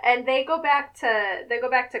 Yeah, and they go back to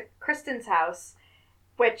Kristen's house,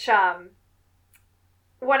 which,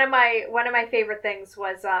 one of my favorite things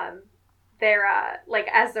was, they're, like,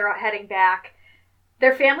 as they're heading back,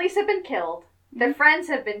 their families have been killed. Their friends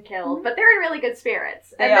have been killed, but they're in really good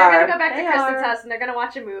spirits. And they're going to go back to Kristen's house, and they're going to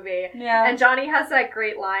watch a movie. Yeah. And Johnny has that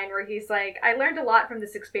great line where he's like, I learned a lot from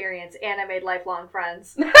this experience, and I made lifelong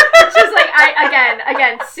friends. Which is, like,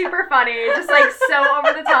 again, super funny. Just, like, so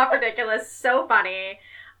over-the-top ridiculous. So funny.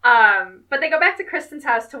 But they go back to Kristen's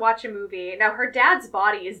house to watch a movie. Now, her dad's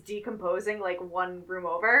body is decomposing, like, one room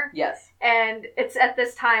over. Yes. And it's at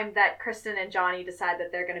this time that Kristen and Johnny decide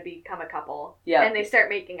that they're going to become a couple. Yeah. And they start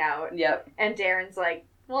making out. Yep. And Darren's like,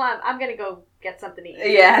 well, I'm going to go get something to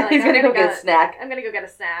eat. Yeah, like, he's going to go get a snack. I'm going to go get a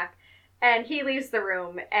snack. And he leaves the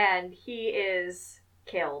room, and he is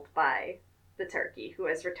killed by the turkey, who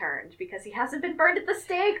has returned, because he hasn't been burned at the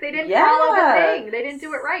stake. They didn't follow the thing. They didn't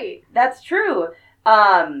do it right. That's true.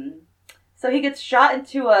 So he gets shot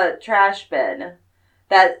into a trash bin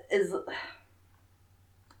that is...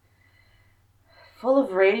 full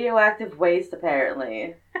of radioactive waste,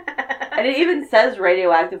 apparently. And it even says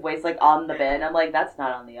radioactive waste, like, on the bin. I'm like, that's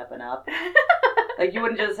not on the up and up. Like, you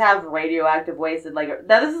wouldn't just have radioactive waste in, like...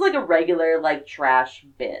 Now, this is, like, a regular, like, trash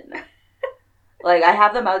bin. Like, I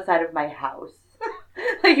have them outside of my house.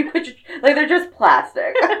 Like, you put your... Like, they're just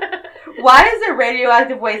plastic. Why is there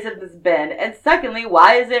radioactive waste in this bin? And secondly,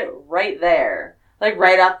 why is it right there? Like,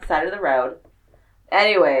 right off the side of the road.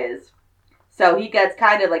 Anyways, so he gets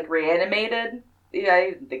kind of, like, reanimated. Yeah, I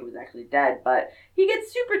didn't think he was actually dead, but he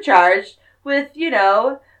gets supercharged with, you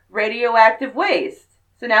know, radioactive waste.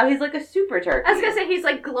 So now he's like a super turkey. I was gonna say he's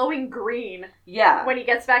like glowing green. Yeah. When he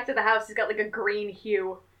gets back to the house, he's got like a green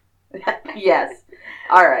hue. Yes.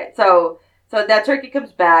 Alright, so that turkey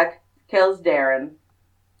comes back, kills Darren.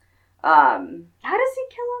 How does he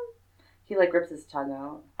kill him? He, like, rips his tongue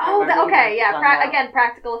out. Oh, okay, yeah. Again,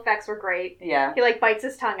 practical effects were great. Yeah. He, like, bites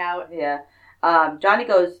his tongue out. Yeah. Johnny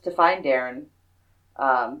goes to find Darren.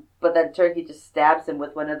 But then Turkey just stabs him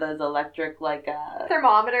with one of those electric, like,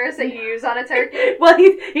 thermometers that you use on a turkey. Well,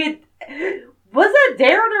 he was that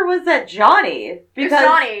Darren or was that Johnny?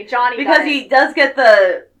 Because Johnny. Because he does get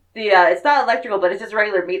the it's not electrical, but it's just a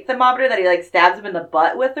regular meat thermometer that he, like, stabs him in the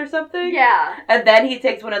butt with or something. Yeah. And then he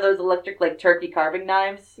takes one of those electric, like, turkey carving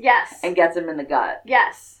knives. Yes. And gets him in the gut.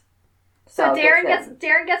 Yes. So Darren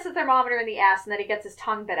gets the thermometer in the ass, and then he gets his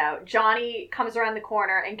tongue bit out. Johnny comes around the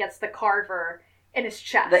corner and gets the carver in his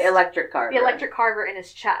chest. The electric carver. The electric carver in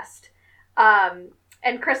his chest. And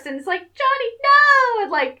Kristen's like, Johnny, no!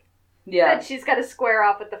 And, like, yeah. Then she's got to square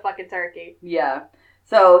off with the fucking turkey. Yeah.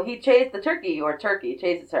 So he chased the turkey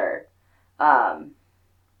chases her.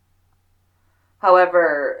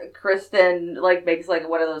 However, Kristen, like, makes, like,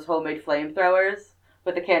 one of those homemade flamethrowers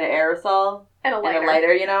with a can of aerosol. And a lighter. And a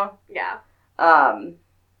lighter, you know? Yeah.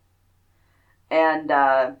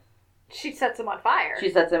 She sets him on fire. And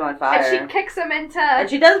she kicks him into... And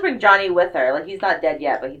she does bring Johnny with her. Like, he's not dead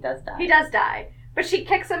yet, but he does die. He does die. But she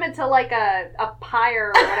kicks him into, like, a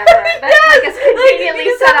pyre or whatever. That's, yes! Like, is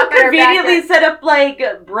conveniently set up in her conveniently set up,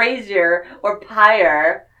 like, brazier or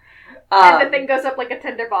pyre. And the thing goes up like a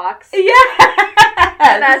tinderbox. Yeah!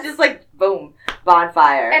 It's just like, boom,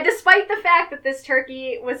 bonfire. And despite the fact that this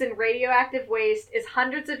turkey was in radioactive waste, is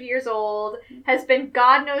hundreds of years old, has been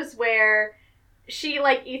God knows where, she,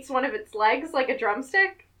 like, eats one of its legs like a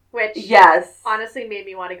drumstick. Which, yes, honestly made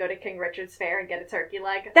me want to go to King Richard's Fair and get a turkey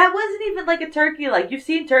leg. That wasn't even like a turkey leg. You've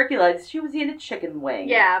seen turkey legs. She was eating a chicken wing.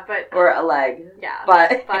 Yeah, but... Or a leg. Yeah.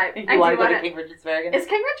 But you want to go to King Richard's Fair again? Is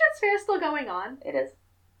King Richard's Fair still going on? It is.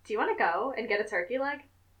 Do you want to go and get a turkey leg?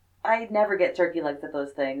 I never get turkey legs at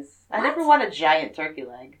those things. What? I never want a giant turkey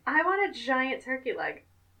leg. I want a giant turkey leg.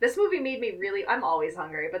 This movie made me really... I'm always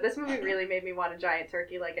hungry, but this movie really made me want a giant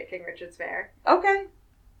turkey leg at King Richard's Fair. Okay.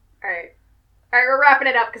 Alright, we're wrapping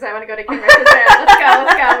it up because I want to go to King Richard's Fair. Let's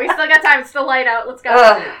go. We still got time. It's still light out. Let's go.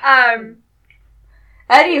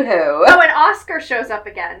 Anywho. Oh, and Oscar shows up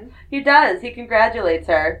again. He does. He congratulates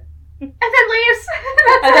her. And then leaves.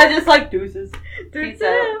 And then just, like, deuces. Peace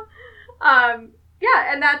out.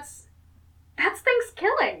 Yeah, and that's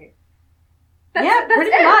Thankskilling. That's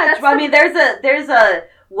pretty much. I mean, there's a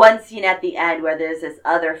one scene at the end where there's this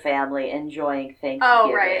other family enjoying Thanksgiving.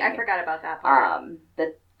 Oh, right. I forgot about that part.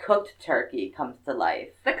 The cooked turkey comes to life.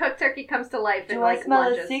 The cooked turkey comes to life Do in, I like, smell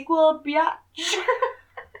lunges. a sequel, biatch?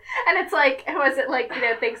 And it's like, was it like, you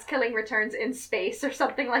know, Thankskilling returns in space or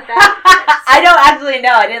something like that? I don't actually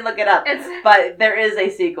know. I didn't look it up. But there is a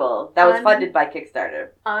sequel that was funded by Kickstarter.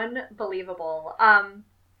 Unbelievable. And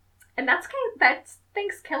that's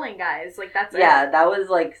Thankskilling, guys. Like, that's Yeah, that was,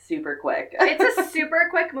 like, super quick. It's a super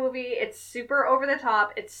quick movie. It's super over the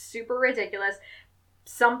top. It's super ridiculous.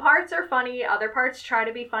 Some parts are funny, other parts try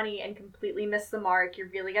to be funny and completely miss the mark. You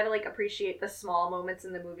really gotta, like, appreciate the small moments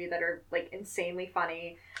in the movie that are, like, insanely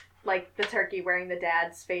funny. Like, the turkey wearing the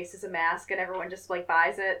dad's face as a mask and everyone just, like,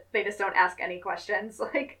 buys it. They just don't ask any questions.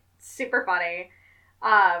 Like, super funny.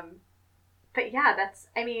 But yeah,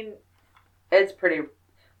 it's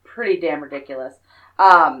pretty damn ridiculous.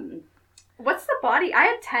 What's the body? I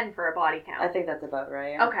had 10 for a body count. I think that's about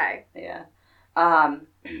right. Okay. Yeah.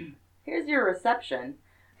 Here's your reception.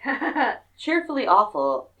 Cheerfully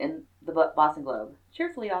awful in the Boston Globe.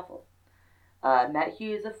 Cheerfully awful. Matt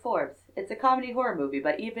Hughes of Forbes. It's a comedy horror movie,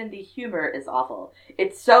 but even the humor is awful.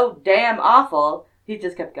 It's so damn awful. He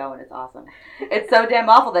just kept going. It's awesome. It's so damn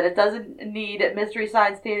awful that it doesn't need Mystery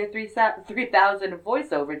Science Theater 3000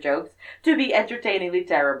 voiceover jokes to be entertainingly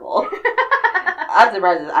terrible. I'm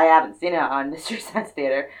surprised I haven't seen it on Mystery Science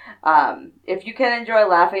Theater. If you can enjoy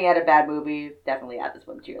laughing at a bad movie, definitely add this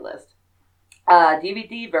one to your list.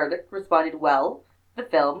 DVD verdict responded well. The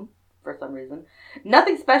film for some reason.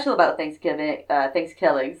 Nothing special about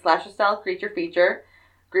Thankskilling. Slasher-style creature feature.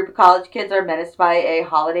 Group of college kids are menaced by a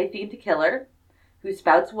holiday-themed killer who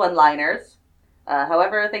spouts one-liners.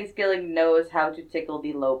 However, Thankskilling knows how to tickle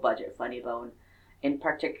the low-budget funny bone in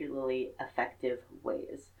particularly effective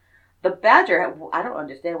ways. The Badger, I don't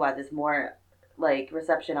understand why there's more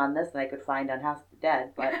reception on this than I could find on House of the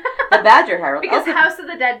Dead, but The Badger Herald. Because House of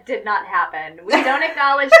the Dead did not happen. We don't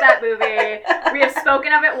acknowledge that movie. We have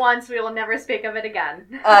spoken of it once. We will never speak of it again.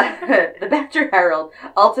 The Badger Herald.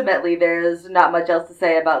 Ultimately, there's not much else to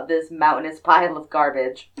say about this mountainous pile of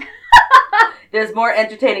garbage. There's more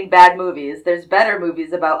entertaining bad movies. There's better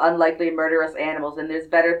movies about unlikely murderous animals, and there's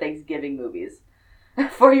better Thanksgiving movies.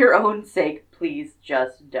 For your own sake, please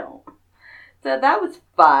just don't. So that was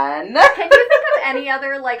fun. Can you think of any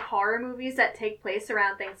other horror movies that take place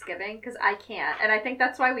around Thanksgiving? Because I can't, and I think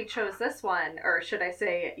that's why we chose this one, or should I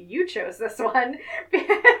say, you chose this one,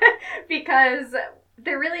 because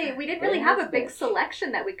we didn't really have a big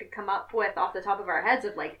selection that we could come up with off the top of our heads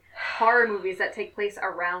of horror movies that take place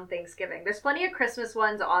around Thanksgiving. There's plenty of Christmas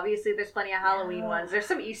ones, obviously. There's plenty of Halloween ones. There's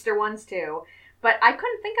some Easter ones too, but I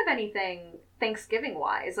couldn't think of anything Thanksgiving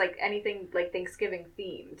wise, anything Thanksgiving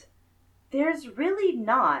themed. There's really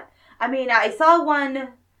not. I mean, I saw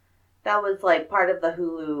one that was part of the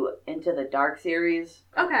Hulu Into the Dark series.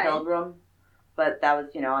 Okay. Pilgrim. But that was,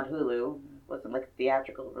 on Hulu. It wasn't a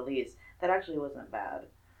theatrical release. That actually wasn't bad.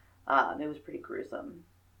 It was pretty gruesome.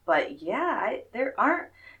 But yeah, there aren't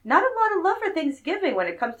not a lot of love for Thanksgiving when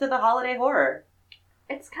it comes to the holiday horror.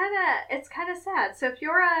 It's kind of sad. So if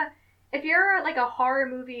you're a horror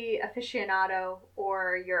movie aficionado,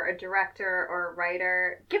 or you're a director or a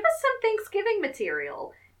writer, give us some Thanksgiving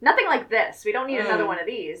material. Nothing like this. We don't need another one of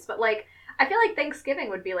these. But I feel like Thanksgiving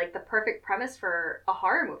would be the perfect premise for a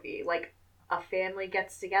horror movie. A family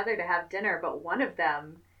gets together to have dinner, but one of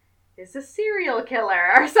them is a serial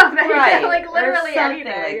killer or something. Right. Literally something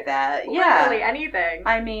anything. like that. Literally anything.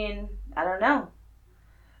 I mean, I don't know.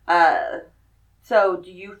 So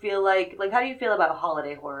do you feel how do you feel about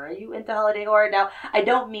holiday horror? Are you into holiday horror? Now, I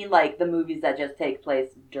don't mean the movies that just take place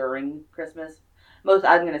during Christmas. I'm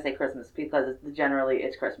going to say Christmas because generally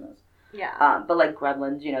it's Christmas. Yeah. But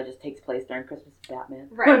Gremlins, just takes place during Christmas. Batman.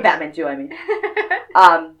 Right. Batman too, I mean.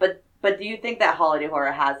 But do you think that holiday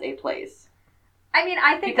horror has a place? I mean,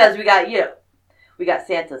 I think because we got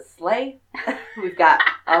Santa's Sleigh. We've got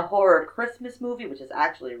a horror Christmas movie, which is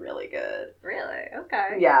actually really good. Really?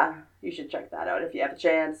 Okay. Yeah, you should check that out if you have a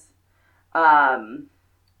chance. Krampus,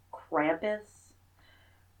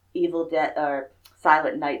 Evil Dead, or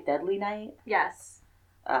Silent Night, Deadly Night. Yes.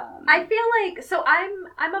 I feel so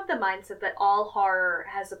I'm of the mindset that all horror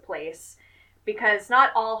has a place, because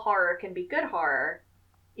not all horror can be good horror.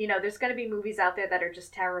 There's going to be movies out there that are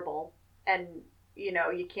just terrible, and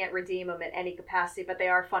you can't redeem them in any capacity, but they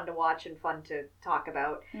are fun to watch and fun to talk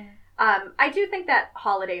about. I do think that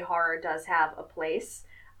holiday horror does have a place.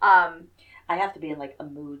 I have to be in a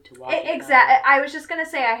mood to watch it. Exactly. I was just going to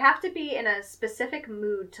say, I have to be in a specific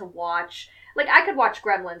mood to watch. I could watch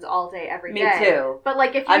Gremlins all day, every day. Me too. But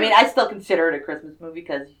if you... I mean, I still consider it a Christmas movie,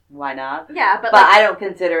 because why not? Yeah, but I don't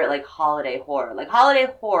consider it holiday horror.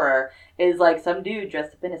 Holiday horror is some dude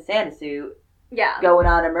dressed up in a Santa suit. Yeah. Going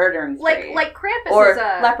on a murdering spree. Like Krampus or is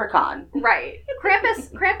a... Leprechaun. Right.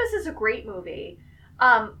 Krampus is a great movie.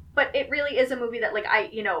 But it really is a movie that,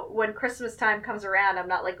 when Christmas time comes around, I'm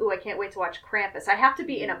not ooh, I can't wait to watch Krampus. I have to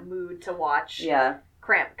be in a mood to watch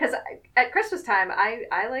because at Christmas time,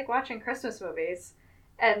 I like watching Christmas movies.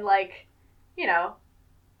 And,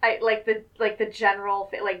 I like the general,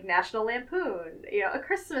 National Lampoon, A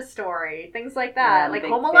Christmas Story, things like that. Yeah,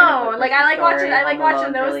 Home Alone. I like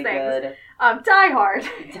watching those really things. Good. Die Hard,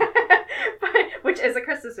 which is a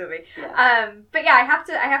Christmas movie. Yeah. But yeah, I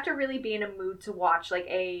have to really be in a mood to watch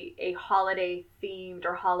a holiday themed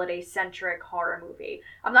or holiday centric horror movie.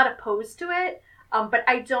 I'm not opposed to it. But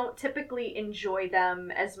I don't typically enjoy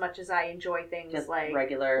them as much as I enjoy things just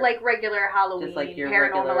regular Halloween,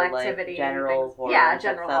 Paranormal Activity, general horror,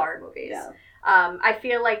 general horror movies. Yeah. I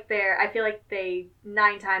feel like they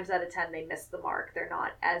 9 times out of 10 they miss the mark. They're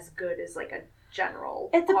not as good as a general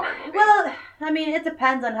horror movie. Well, I mean, it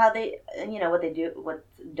depends on how they, what they do, what's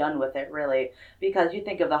done with it, really. Because you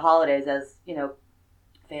think of the holidays as,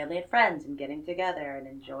 family and friends and getting together and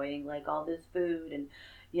enjoying all this food and.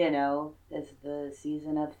 It's the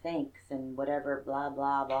season of thanks and whatever, blah,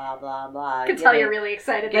 blah, blah, blah, blah. I can tell you're really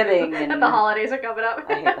excited that the holidays are coming up.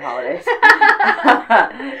 I hate the holidays.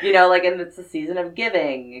 and it's the season of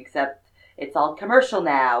giving, except it's all commercial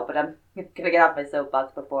now, but I'm Can I get off my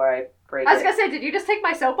soapbox before I break I was it? going to say, did you just take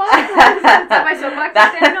my soapbox? Is that my soapbox is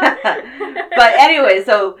standing on? But anyway,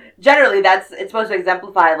 so generally it's supposed to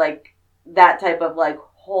exemplify, like, that type of, like,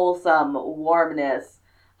 wholesome warmness.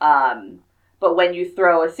 But when you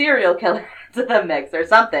throw a serial killer into the mix or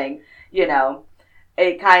something, you know,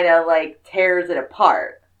 it kind of, like, tears it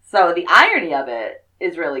apart. So the irony of it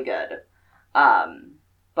is really good.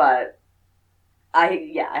 But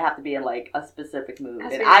I have to be in, like, a specific mood.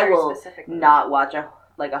 And I will not watch a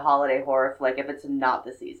holiday horror flick if it's not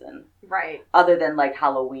the season. Right. Other than, like,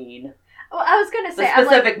 Halloween. Well, I was gonna say the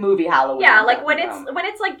specific movie Halloween. Yeah, like when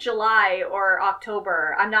it's like July or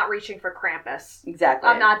October, I'm not reaching for Krampus. Exactly.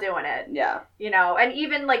 I'm not doing it. Yeah. You know, and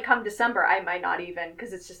even like come December, I might not even,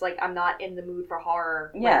 because it's just like I'm not in the mood for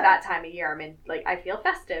horror. Like, that time of year. I'm in, like, I feel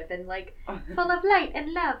festive and like full of light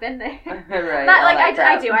and love and right. Not, like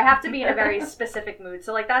I do. I have to be in a very specific mood.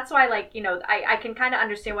 So like that's why, like, you know, I can kind of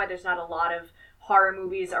understand why there's not a lot of horror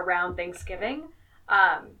movies around Thanksgiving.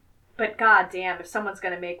 But goddamn, if someone's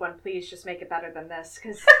gonna make one, please just make it better than this.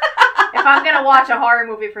 Because if I'm gonna watch a horror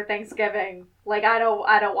movie for Thanksgiving, like I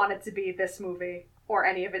don't want it to be this movie or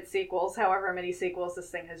any of its sequels. However many sequels this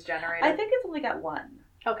thing has generated. I think it's only got one.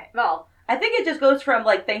 Okay, well, I think it just goes from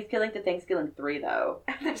like Thankskilling to Thankskilling 3, though.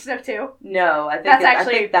 There's no 2. No, I think that's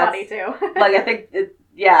actually funny too. Like I think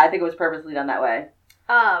it was purposely done that way.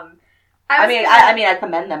 I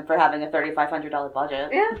commend them for having a $3,500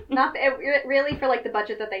 budget. Yeah, really for like the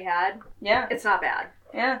budget that they had. Yeah, it's not bad.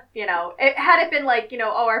 Yeah, you know, had it been like, you know,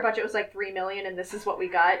 our budget was like $3 million and this is what we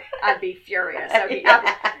got, I'd be furious.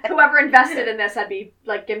 Whoever invested in this, I'd be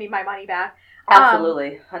like, give me my money back.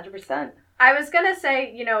 Absolutely, 100%. I was gonna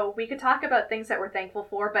say, you know, we could talk about things that we're thankful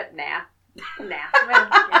for, but nah.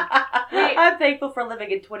 I'm thankful for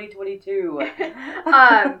living in 2022.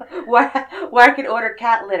 Where I can order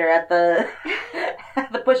cat litter at the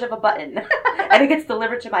push of a button, and it gets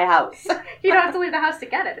delivered to my house. You don't have to leave the house to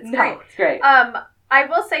get it. It's great. It's great. I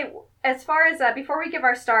will say, as far as before we give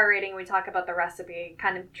our star rating, we talk about the recipe,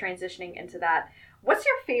 kind of transitioning into that. What's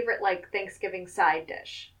your favorite like Thanksgiving side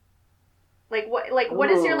dish? What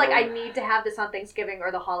is your like? I need to have this on Thanksgiving,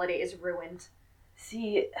 or the holiday is ruined.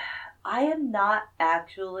 See, I am not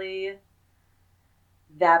actually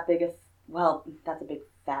that big a... Well, that's a big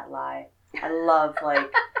fat lie. I love,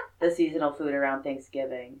 like, the seasonal food around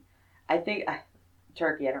Thanksgiving. I think...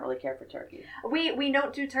 turkey, I don't really care for turkey. We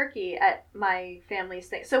don't do turkey at my family's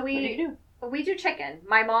thing. So what do you do? We do chicken.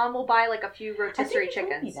 My mom will buy, like, a few rotisserie chickens.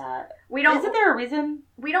 Told me that. We don't... Isn't there a reason?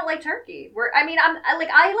 We don't like turkey.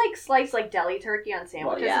 I like sliced, like, deli turkey on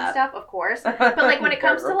sandwiches and stuff, of course. But, like, when it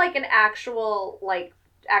comes to, like, an actual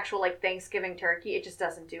Thanksgiving turkey, it just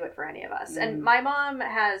doesn't do it for any of us. And my mom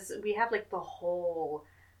we have like the whole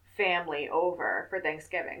family over for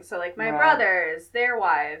Thanksgiving. So like my brothers, their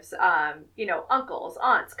wives, you know, uncles,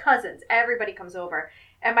 aunts, cousins, everybody comes over.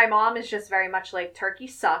 And my mom is just very much like, turkey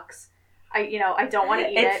sucks. I don't want to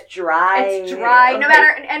eat it. It's dry. It's dry. No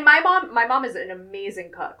matter. And my mom is an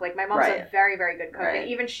amazing cook. Like my mom's a very, very good cook. And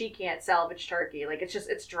even she can't salvage turkey. Like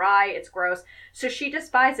it's dry. It's gross. So she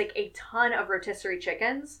just buys like a ton of rotisserie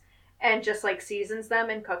chickens and just like seasons them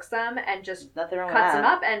and cooks them and just cuts them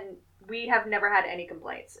up. And we have never had any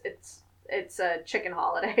complaints. It's a chicken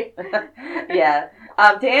holiday. Yeah.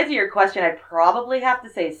 To answer your question, I'd probably have to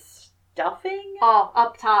say stuffing? Oh,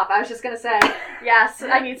 up top. I was just going to say, yes,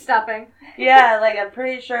 I need stuffing. Yeah, like, I'm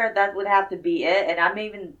pretty sure that would have to be it, and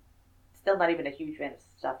I'm still not even a huge fan of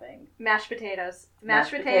stuffing. Mashed potatoes.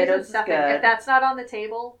 Mashed potatoes and stuffing. If that's not on the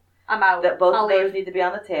table, I'm out. Both of those need to be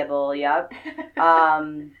on the table, yep.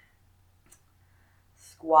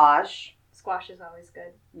 Squash. Squash is always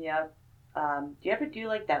good. Yep. Do you ever do,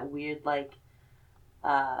 like, that weird, like,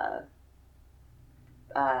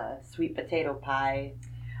 sweet potato pie?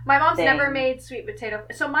 My mom's never made sweet potato.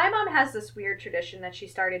 So my mom has this weird tradition that she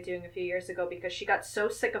started doing a few years ago because she got so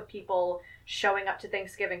sick of people showing up to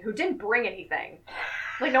Thanksgiving who didn't bring anything.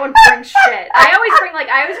 Like, no one brings shit. I always bring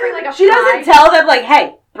like a She doesn't tell them, like,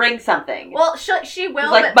 hey, bring something. Well, she will.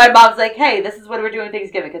 Like, my mom's like, hey, this is what we're doing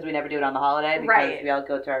Thanksgiving, because we never do it on the holiday, because we all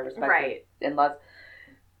go to our respective in-laws.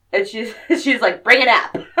 And she's like, bring an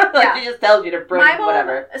app. She just tells you to bring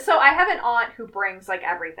whatever. So I have an aunt who brings, like,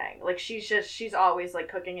 everything. Like, she's always, like,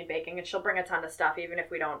 cooking and baking, and she'll bring a ton of stuff, even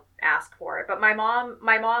if we don't ask for it. But my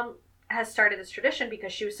mom has started this tradition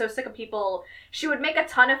because she was so sick of people. She would make a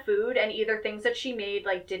ton of food, and either things that she made,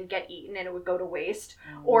 like, didn't get eaten and it would go to waste,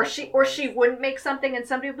 or she wouldn't make something and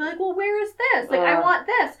somebody would be like, well, where is this? Like, I want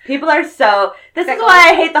this. People are so... This is why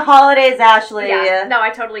I hate the holidays, Ashley. Yeah, no, I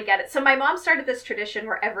totally get it. So my mom started this tradition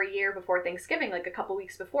where every year before Thanksgiving, like a couple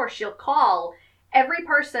weeks before, she'll call every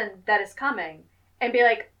person that is coming and be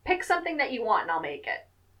like, pick something that you want and I'll make it.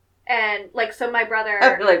 And, like, so my brother...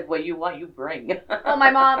 I'd be like, what you want, you bring. Well,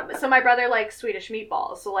 my brother likes Swedish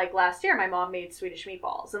meatballs. So, like, last year my mom made Swedish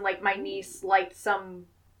meatballs. And, like, my niece liked some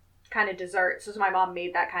kind of dessert. So my mom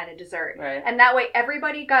made that kind of dessert. Right. And that way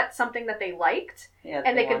everybody got something that they liked. Yeah,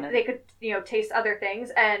 and they could, you know, taste other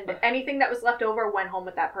things. And anything that was left over went home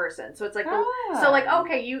with that person. So it's like, so, like,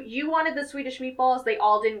 okay, you wanted the Swedish meatballs. They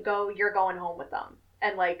all didn't go. You're going home with them.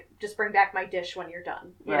 And, like, just bring back my dish when you're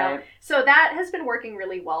done, you know? So that has been working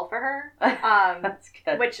really well for her. That's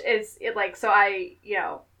good. Which is, like, so I, you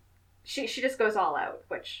know, she just goes all out,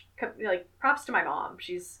 which, like, props to my mom.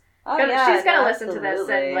 She's gonna listen to this,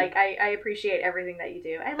 and, like, I appreciate everything that you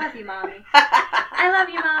do. I love you, Mommy. I love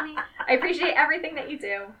you, Mommy. I appreciate everything that you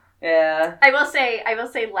do. Yeah. I will say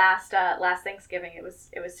last Thanksgiving, it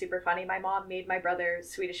was super funny. My mom made my brother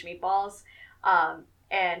Swedish meatballs,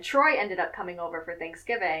 and Troy ended up coming over for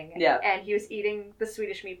Thanksgiving. Yeah. And he was eating the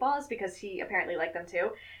Swedish meatballs because he apparently liked them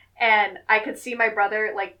too. And I could see my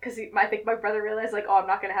brother, like, because I think my brother realized, like, oh, I'm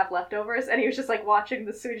not going to have leftovers. And he was just, like, watching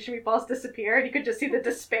the Swedish meatballs disappear. And you could just see the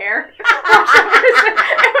despair. It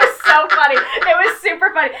was so funny. It was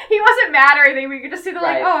super funny. He wasn't mad or anything. We could just see the,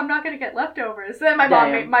 like, oh, I'm not going to get leftovers. So then my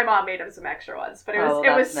mom made him some extra ones. But it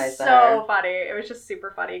was nice so funny. It was just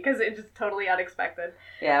super funny because it was just totally unexpected.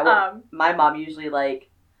 Yeah, well, my mom usually, like,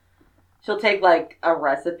 she'll take, like, a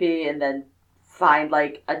recipe and then find,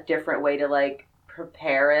 like, a different way to, like,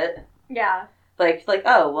 prepare it. Yeah. Like,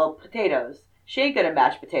 oh, well, potatoes. She ain't gonna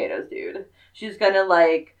mash potatoes, dude. She's gonna,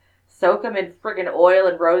 like, soak them in friggin' oil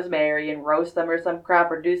and rosemary and roast them or some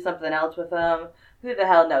crap or do something else with them. Who the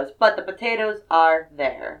hell knows? But the potatoes are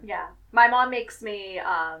there. Yeah. My mom makes me,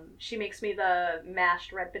 she makes me the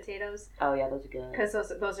mashed red potatoes. Oh, yeah, those are good. Because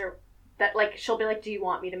those are, that, like, she'll be like, do you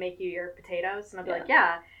want me to make you your potatoes? And I'll be like,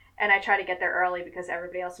 yeah. And I try to get there early because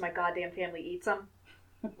everybody else in my goddamn family eats them.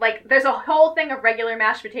 Like, there's a whole thing of regular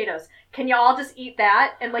mashed potatoes. Can you all just eat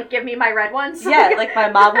that and, like, give me my red ones? Yeah, like,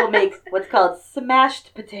 my mom will make what's called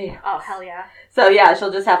smashed potatoes. Oh, hell yeah. So, yeah,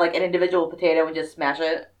 she'll just have, like, an individual potato and just smash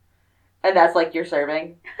it. And that's, like, your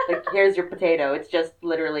serving. Like, here's your potato. It's just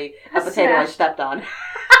literally a potato I stepped on.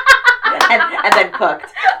 and then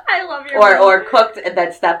cooked. I love your mom. Or cooked and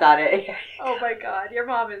then stepped on it. Oh my god, your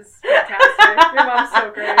mom is fantastic. Your mom's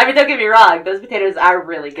so great. I mean, don't get me wrong, those potatoes are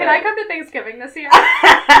really good. Can I come to Thanksgiving this year?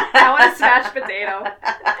 I want a smashed potato.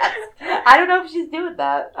 I don't know if she's doing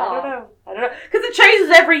that. I don't know. Because it changes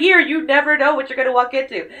every year. You never know what you're going to walk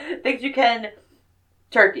into. Things you can...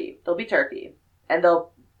 Turkey. There'll be turkey. And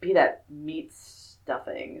there'll be that meat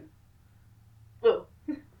stuffing. Ooh.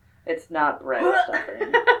 It's not bread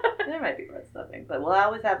stuffing. There might be bread stuffing, but we'll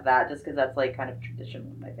always have that just because that's, like, kind of tradition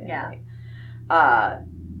with my family. Yeah.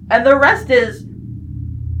 And the rest is,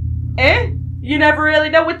 you never really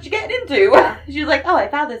know what you're getting into. She's like, oh, I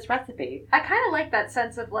found this recipe. I kind of like that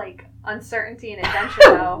sense of, like, uncertainty and adventure,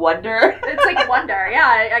 though. Wonder. It's like wonder.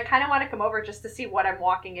 Yeah, I kind of want to come over just to see what I'm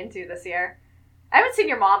walking into this year. I haven't seen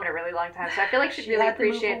your mom in a really long time, so I feel like she'd really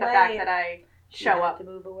appreciate the fact that I show up. To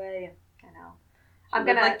move away. I know. I'm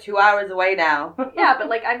gonna like 2 hours away now. Yeah, but,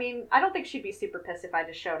 like, I mean, I don't think she'd be super pissed if I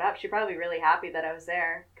just showed up. She'd probably be really happy that I was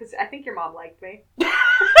there, because I think your mom liked me.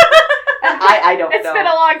 I don't know. It's been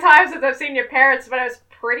a long time since I've seen your parents, but I was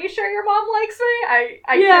pretty sure your mom likes me. I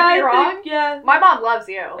could be wrong. Yeah. My mom loves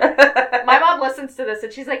you. My mom listens to this,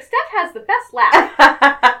 and she's like, Stef has the best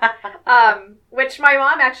laugh. Which my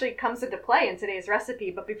mom actually comes into play in today's recipe,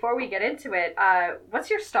 but before we get into it, what's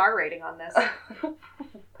your star rating on this?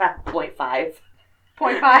 0.5.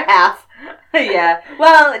 0.5? Half. Yeah.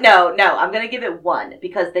 Well, no. I'm going to give it 1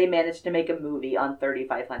 because they managed to make a movie on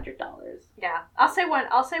 $3,500. Yeah. I'll say 1.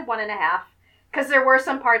 I'll say 1.5. Because there were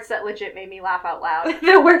some parts that legit made me laugh out loud.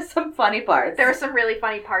 There were some funny parts. There were some really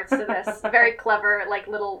funny parts to this. Very clever, like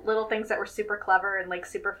little things that were super clever and like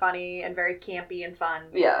super funny and very campy and fun.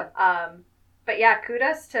 Yeah. But yeah,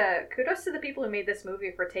 kudos to the people who made this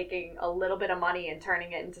movie for taking a little bit of money and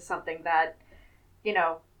turning it into something that, you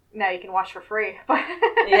know, now you can watch for free.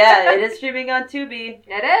 Yeah, it is streaming on Tubi.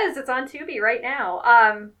 It is. It's on Tubi right now.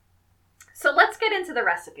 So let's get into the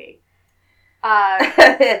recipe.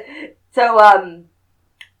 So,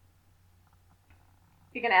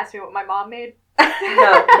 you gonna ask me what my mom made?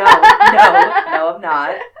 No, I'm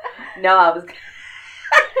not. No, I was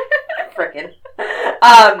frickin'.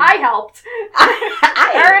 I helped.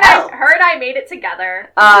 Her and I made it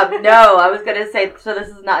together. No, I was gonna say, so this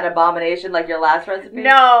is not an abomination like your last recipe?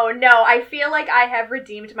 No, I feel like I have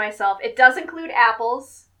redeemed myself. It does include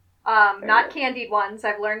apples. Not candied ones.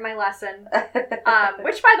 I've learned my lesson.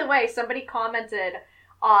 Which, by the way, somebody commented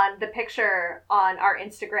on the picture on our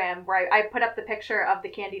Instagram where I put up the picture of the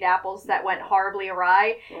candied apples that went horribly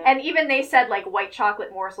awry. Yeah. And even they said, like, white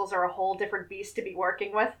chocolate morsels are a whole different beast to be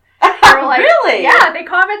working with. They were like, really? Yeah, they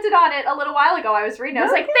commented on it a little while ago. I was reading. I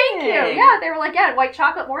was like, thank you. Yeah, they were like, yeah, white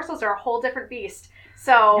chocolate morsels are a whole different beast.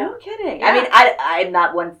 So no kidding. Yeah. I mean, I'm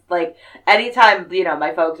not one, like, anytime,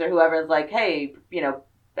 my folks or whoever is like, hey, if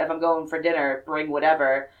I'm going for dinner, bring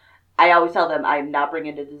whatever, I always tell them I'm not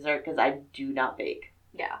bringing the dessert because I do not bake.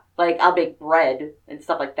 Yeah. Like, I'll bake bread and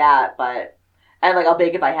stuff like that, and, like, I'll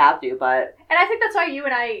bake if I have to, but... And I think that's why you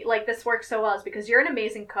and I, like, this works so well, is because you're an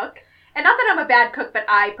amazing cook. And not that I'm a bad cook, but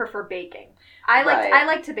I prefer baking. I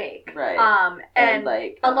like to bake. Right. And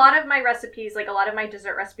like, a lot of my recipes, like, a lot of my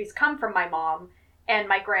dessert recipes come from my mom and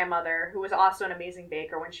my grandmother, who was also an amazing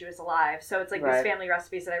baker when she was alive. So it's, like, these family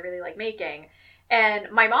recipes that I really like making.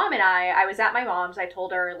 And my mom and I was at my mom's. I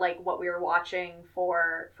told her, like, what we were watching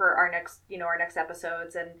for our next, our next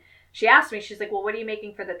episodes. And she asked me, she's like, well, what are you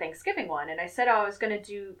making for the Thanksgiving one? And I said, I was going to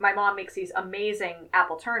do, my mom makes these amazing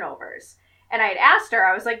apple turnovers. And I had asked her,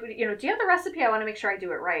 I was like, do you have the recipe? I want to make sure I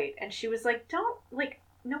do it right. And she was like,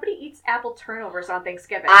 nobody eats apple turnovers on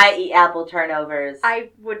Thanksgiving. I eat apple turnovers. I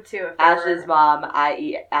would too. If Ashley's mom, I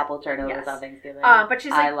eat apple turnovers on Thanksgiving. But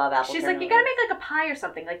she's like, I love apple turnovers. She's like, you gotta make like a pie or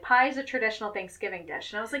something. Like, pie is a traditional Thanksgiving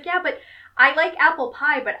dish. And I was like, yeah, but I like apple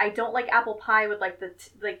pie, but I don't like apple pie with like the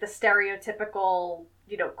stereotypical,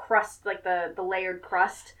 crust, like the layered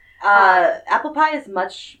crust. Apple pie is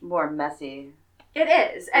much more messy. It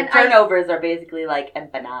is. And turnovers are basically like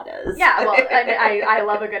empanadas. Yeah, well, I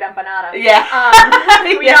love a good empanada. Yeah.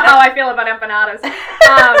 You know how I feel about empanadas.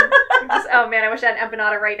 Oh man, I wish I had an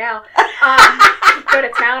empanada right now. Go to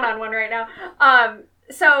town on one right now.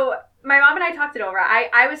 So my mom and I talked it over.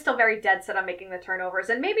 I was still very dead set on making the turnovers,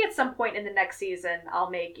 and maybe at some point in the next season I'll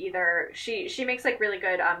make either, she makes like really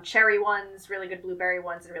good cherry ones, really good blueberry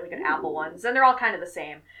ones, and really good apple ones, and they're all kind of the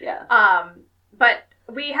same. Yeah. But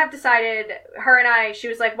we have decided, her and I, she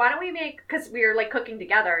was like, why don't we make, because we were like cooking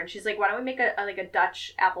together, and she's like, why don't we make a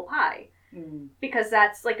Dutch apple pie? Because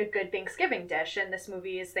that's like a good Thanksgiving dish, and this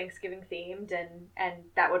movie is Thanksgiving themed, and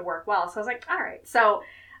that would work well. So I was like, all right. So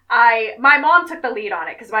my mom took the lead on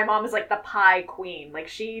it, because my mom is like the pie queen. Like,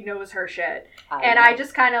 she knows her shit.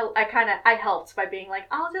 I helped by being like,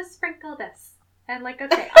 I'll just sprinkle this. And like,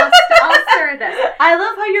 okay, I'll stir this. I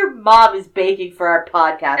love how your mom is baking for our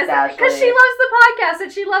podcast, Ashley. Because she loves the podcast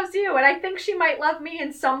and she loves you, and I think she might love me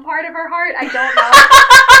in some part of her heart. I don't know.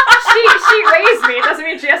 She raised me. It doesn't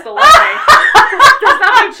mean she has to love me. It does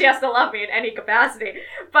not mean she has to love me in any capacity.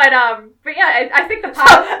 But yeah, I think the pie.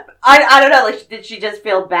 So, I don't know. Like, did she just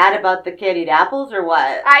feel bad about the candied apples or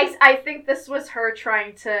what? I think this was her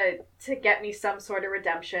trying to get me some sort of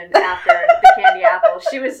redemption after the candy apples.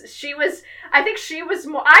 She was. I think she was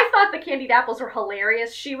more. I thought the candied apples were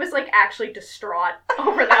hilarious. She was like actually distraught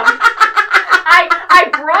over them. I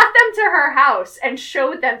brought them to her house and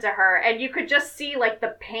showed them to her, and you could just see like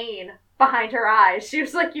the pain behind her eyes. She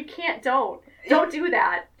was like, don't do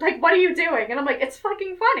that. Like, what are you doing? And I'm like, it's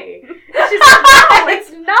fucking funny. And she's like, no,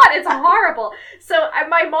 it's not. It's horrible. So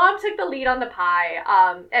my mom took the lead on the pie,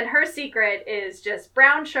 and her secret is just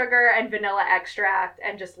brown sugar and vanilla extract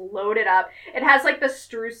and just load it up. It has like the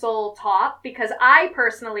streusel top, because I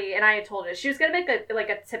personally, and I had told her, she was going to make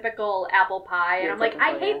a typical apple pie, and I'm like,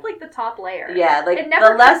 I hate like the top layer. Yeah, like it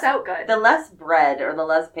never comes out good. The less bread or the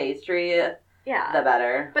less pastry, yeah, the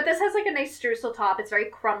better. But this has like a nice streusel top. It's very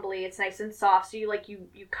crumbly. It's nice and soft. So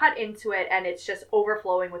you cut into it, and it's just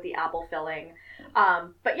overflowing with the apple filling.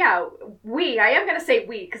 But yeah, I am gonna say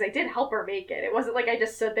we, because I did help her make it. It wasn't like I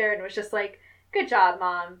just stood there and was just like, "Good job,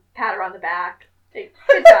 Mom." Pat her on the back. Like,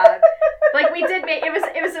 good job. Like, we did make it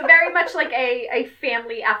was a very much like a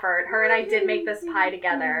family effort. Her and I did make this pie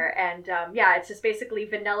together, and yeah, it's just basically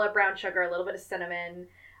vanilla, brown sugar, a little bit of cinnamon.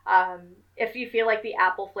 If you feel like the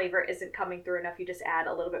apple flavor isn't coming through enough, you just add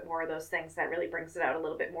a little bit more of those things. That really brings it out a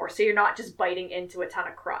little bit more. So you're not just biting into a ton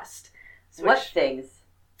of crust. What things?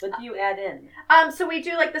 What do you add in? So we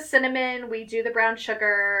do like the cinnamon, we do the brown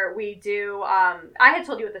sugar, we do, I had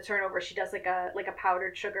told you with the turnover, she does like a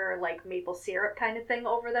powdered sugar, like maple syrup kind of thing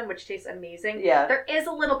over them, which tastes amazing. Yeah. There is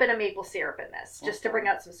a little bit of maple syrup in this, just to bring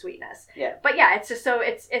out some sweetness. Yeah. But yeah, it's just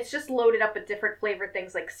it's just loaded up with different flavored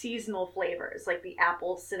things, like seasonal flavors, like the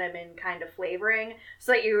apple cinnamon kind of flavoring,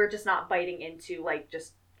 so that you were just not biting into like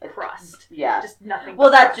just crust. Yeah. Just nothing. Well,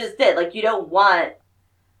 that's just it. Like, you don't want,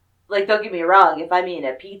 like, don't get me wrong, if I'm eating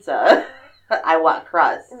a pizza, I want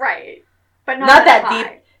crust. Right. But not that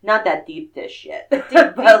deep. not that deep dish shit. Deep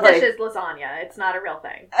dish is lasagna. It's not a real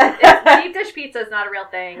thing. Deep dish pizza is not a real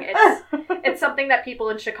thing. It's something that people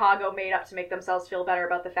in Chicago made up to make themselves feel better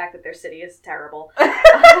about the fact that their city is terrible.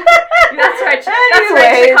 That's right. That's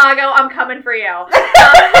right, Chicago. I'm coming for you.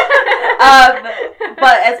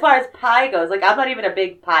 But as far as pie goes, like, I'm not even a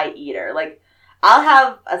big pie eater. Like, I'll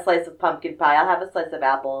have a slice of pumpkin pie. I'll have a slice of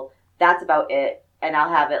apple. That's about it. And I'll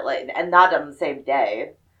have it, like, and not on the same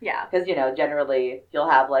day. Yeah. Because, you know, generally you'll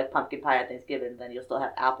have, like, pumpkin pie on Thanksgiving, and then you'll still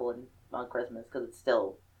have apple on Christmas because it's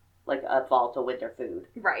still, like, a fall to winter food.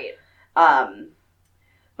 Right.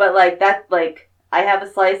 But, like, that, like, I have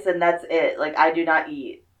a slice and that's it. Like, I do not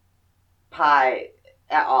eat pie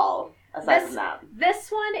at all, aside from that.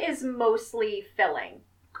 This one is mostly filling.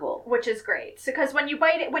 Cool. Which is great. So, because when you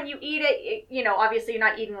eat it, you know, obviously you're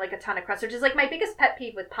not eating, like, a ton of crust, which is, like, my biggest pet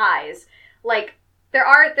peeve with pies. Like,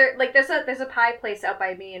 there's a pie place out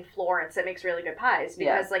by me in Florence that makes really good pies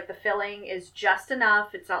because like the filling is just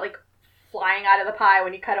enough. It's not like flying out of the pie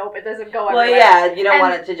when you cut open. It doesn't go everywhere. Well, yeah, you don't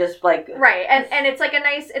want it to just like right. And it's like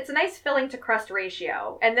it's a nice filling to crust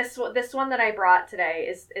ratio. And this one that I brought today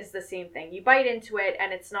is the same thing. You bite into it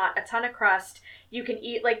and it's not a ton of crust. You can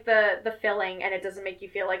eat like the filling and it doesn't make you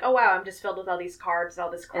feel like, oh wow, I'm just filled with all these carbs and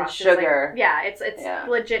all this crust. And sugar. It's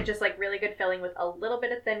legit just like really good filling with a little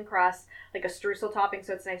bit of thin crust, like a streusel topping,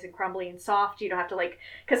 so it's nice and crumbly and soft. You don't have to like,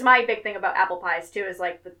 because my big thing about apple pies too is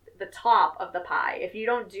like the top of the pie. If you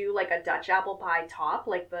don't do like a Dutch apple pie top,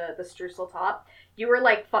 like the streusel top, you were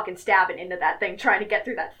like fucking stabbing into that thing trying to get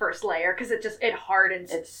through that first layer because it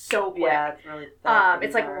hardens so quick. Yeah, it's really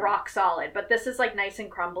it's like rock solid. But this is like nice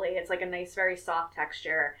and crumbly. It's like a nice, very soft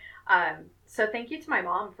texture. So thank you to my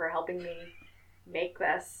mom for helping me make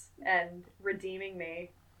this and redeeming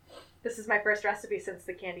me. This is my first recipe since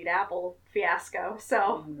the candied apple fiasco,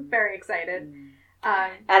 so very excited.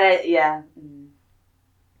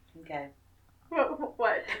 Okay.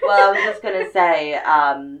 What? Well, I was just gonna say,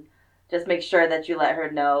 just make sure that you let her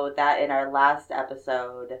know that in our last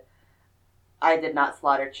episode, I did not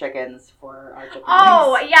slaughter chickens for our chicken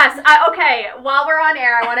wings. Yes. Okay, while we're on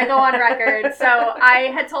air, I want to go on record. So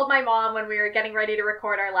I had told my mom when we were getting ready to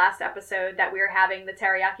record our last episode that we were having the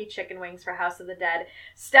teriyaki chicken wings for House of the Dead.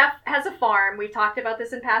 Steph has a farm. We've talked about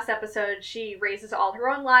this in past episodes. She raises all her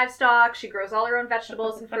own livestock. She grows all her own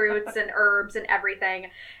vegetables and fruits and herbs and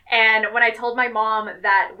everything. And when I told my mom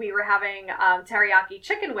that we were having teriyaki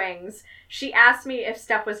chicken wings, she asked me if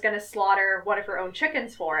Steph was going to slaughter one of her own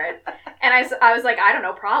chickens for it. And I was like, I don't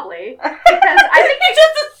know, probably. Because I think you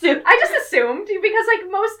just assumed. I just assumed because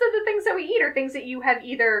like most of the things that we eat are things that you have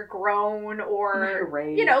either grown or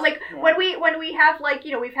raised. You know, like when we have like,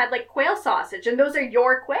 you know, we've had like quail sausage and those are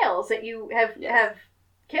your quails that you have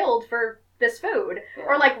killed for this food. Yeah.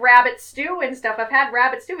 Or like rabbit stew and stuff. I've had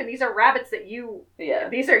rabbit stew and these are rabbits that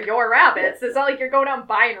these are your rabbits. It's not like you're going out and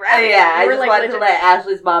buying rabbits. I just wanted to let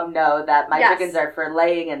Ashley's mom know that my chickens are for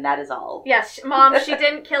laying and that is all. Yes, Mom, she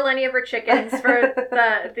didn't kill any of her chickens for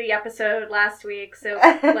the episode last week. So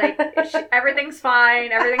like everything's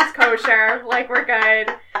fine. Everything's kosher. Like we're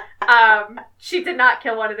good. She did not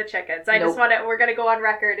kill one of the chickens. We're going to go on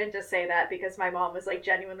record and just say that because my mom was like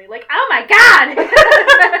genuinely like, oh my God.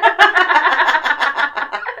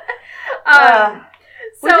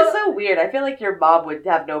 Which is so weird. I feel like your mom would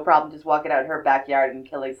have no problem just walking out in her backyard and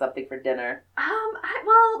killing something for dinner.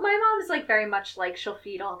 My mom is like very much like she'll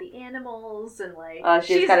feed all the animals and like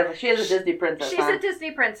she is a Disney princess. She's a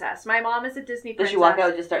Disney princess. My mom is a Disney princess. Does she walk out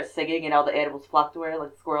and just start singing and all the animals flock to her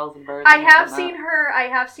like squirrels and birds? I have seen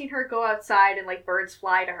her go outside and like birds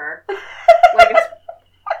fly to her. Like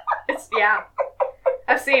it's yeah.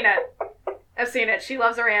 I've seen it. She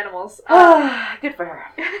loves her animals. Good for her.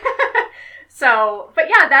 But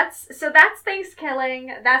yeah, that's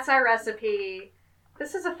Thankskilling. That's our recipe.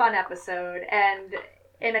 This is a fun episode, and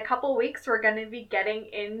in a couple weeks we're going to be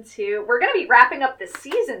wrapping up the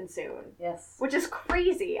season soon. Yes. Which is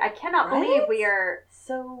crazy. I cannot believe we are...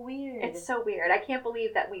 So weird. It's so weird. I can't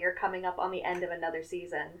believe that we are coming up on the end of another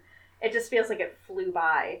season. It just feels like it flew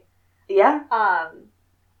by. Yeah.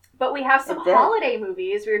 But we have some holiday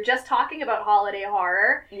movies. We were just talking about holiday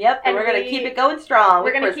horror. Yep, and we're going to keep it going strong.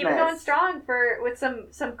 We're going to keep it going strong with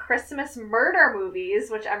some Christmas murder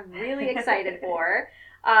movies, which I'm really excited for.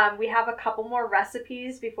 We have a couple more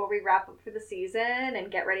recipes before we wrap up for the season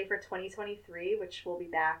and get ready for 2023, which will be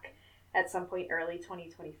back at some point early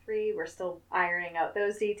 2023. We're still ironing out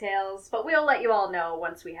those details, but we'll let you all know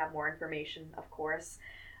once we have more information, of course.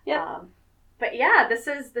 Yep. But yeah, this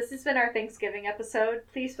has been our Thanksgiving episode.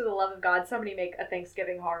 Please, for the love of God, somebody make a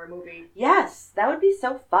Thanksgiving horror movie. Yes, that would be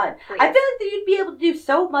so fun. Please. I feel like that you'd be able to do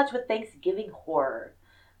so much with Thanksgiving horror.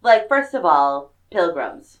 Like, first of all,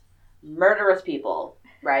 pilgrims, murderous people,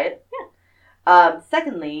 right? Yeah.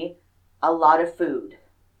 Secondly, a lot of food.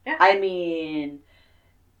 Yeah. I mean,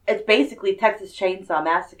 it's basically Texas Chainsaw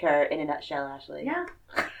Massacre in a nutshell, Ashley. Yeah.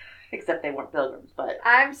 Except they weren't pilgrims, but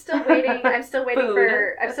I'm still waiting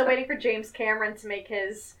Food. for James Cameron to make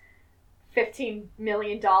his $15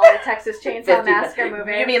 million Texas Chainsaw Massacre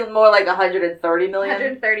movie. You mean more like $130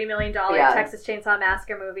 million? $130 million Texas Chainsaw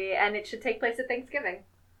Massacre movie, and it should take place at Thanksgiving.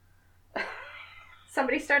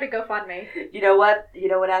 Somebody start a GoFundMe. You know what,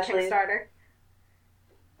 Ashley? Kickstarter.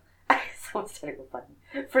 Someone started a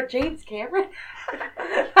GoFundMe. For James Cameron?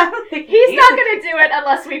 I don't think He's not going to do it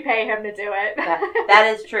unless we pay him to do it. That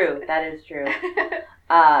is true.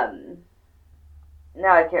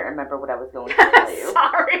 Now I can't remember what I was going to tell you.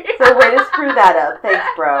 Sorry. So way to screw that up. Thanks,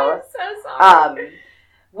 bro. I'm so sorry.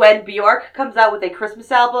 When Bjork comes out with a Christmas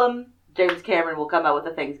album, James Cameron will come out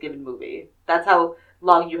with a Thanksgiving movie. That's how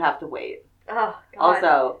long you have to wait. Oh, God.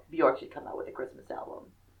 Also, Bjork should come out with a Christmas album.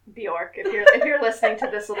 Bjork, if you're listening to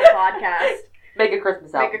this little podcast, make a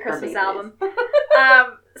Christmas album. Make a Christmas album.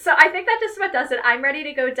 So I think that just about does it. I'm ready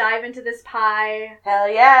to go dive into this pie. Hell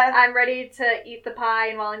yeah. I'm ready to eat the pie,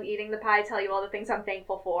 and while I'm eating the pie, tell you all the things I'm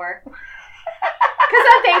thankful for. Because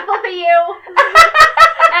I'm thankful for you.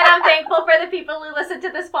 And I'm thankful for the people who listen to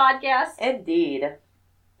this podcast. Indeed.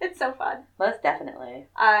 It's so fun. Most definitely.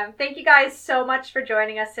 Thank you guys so much for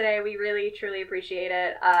joining us today. We really, truly appreciate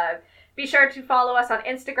it. Be sure to follow us on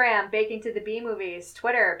Instagram, Baking to the B Movies,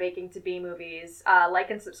 Twitter, Baking to B Movies.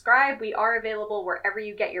 Like and subscribe. We are available wherever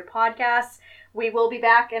you get your podcasts. We will be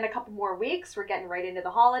back in a couple more weeks. We're getting right into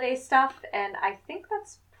the holiday stuff, and I think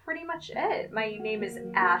that's pretty much it. My name is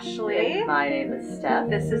Ashley. And my name is Stef.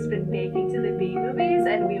 This has been Baking to the B Movies,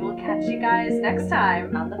 and we will catch you guys next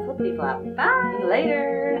time. On the flippity flap. Bye. Later.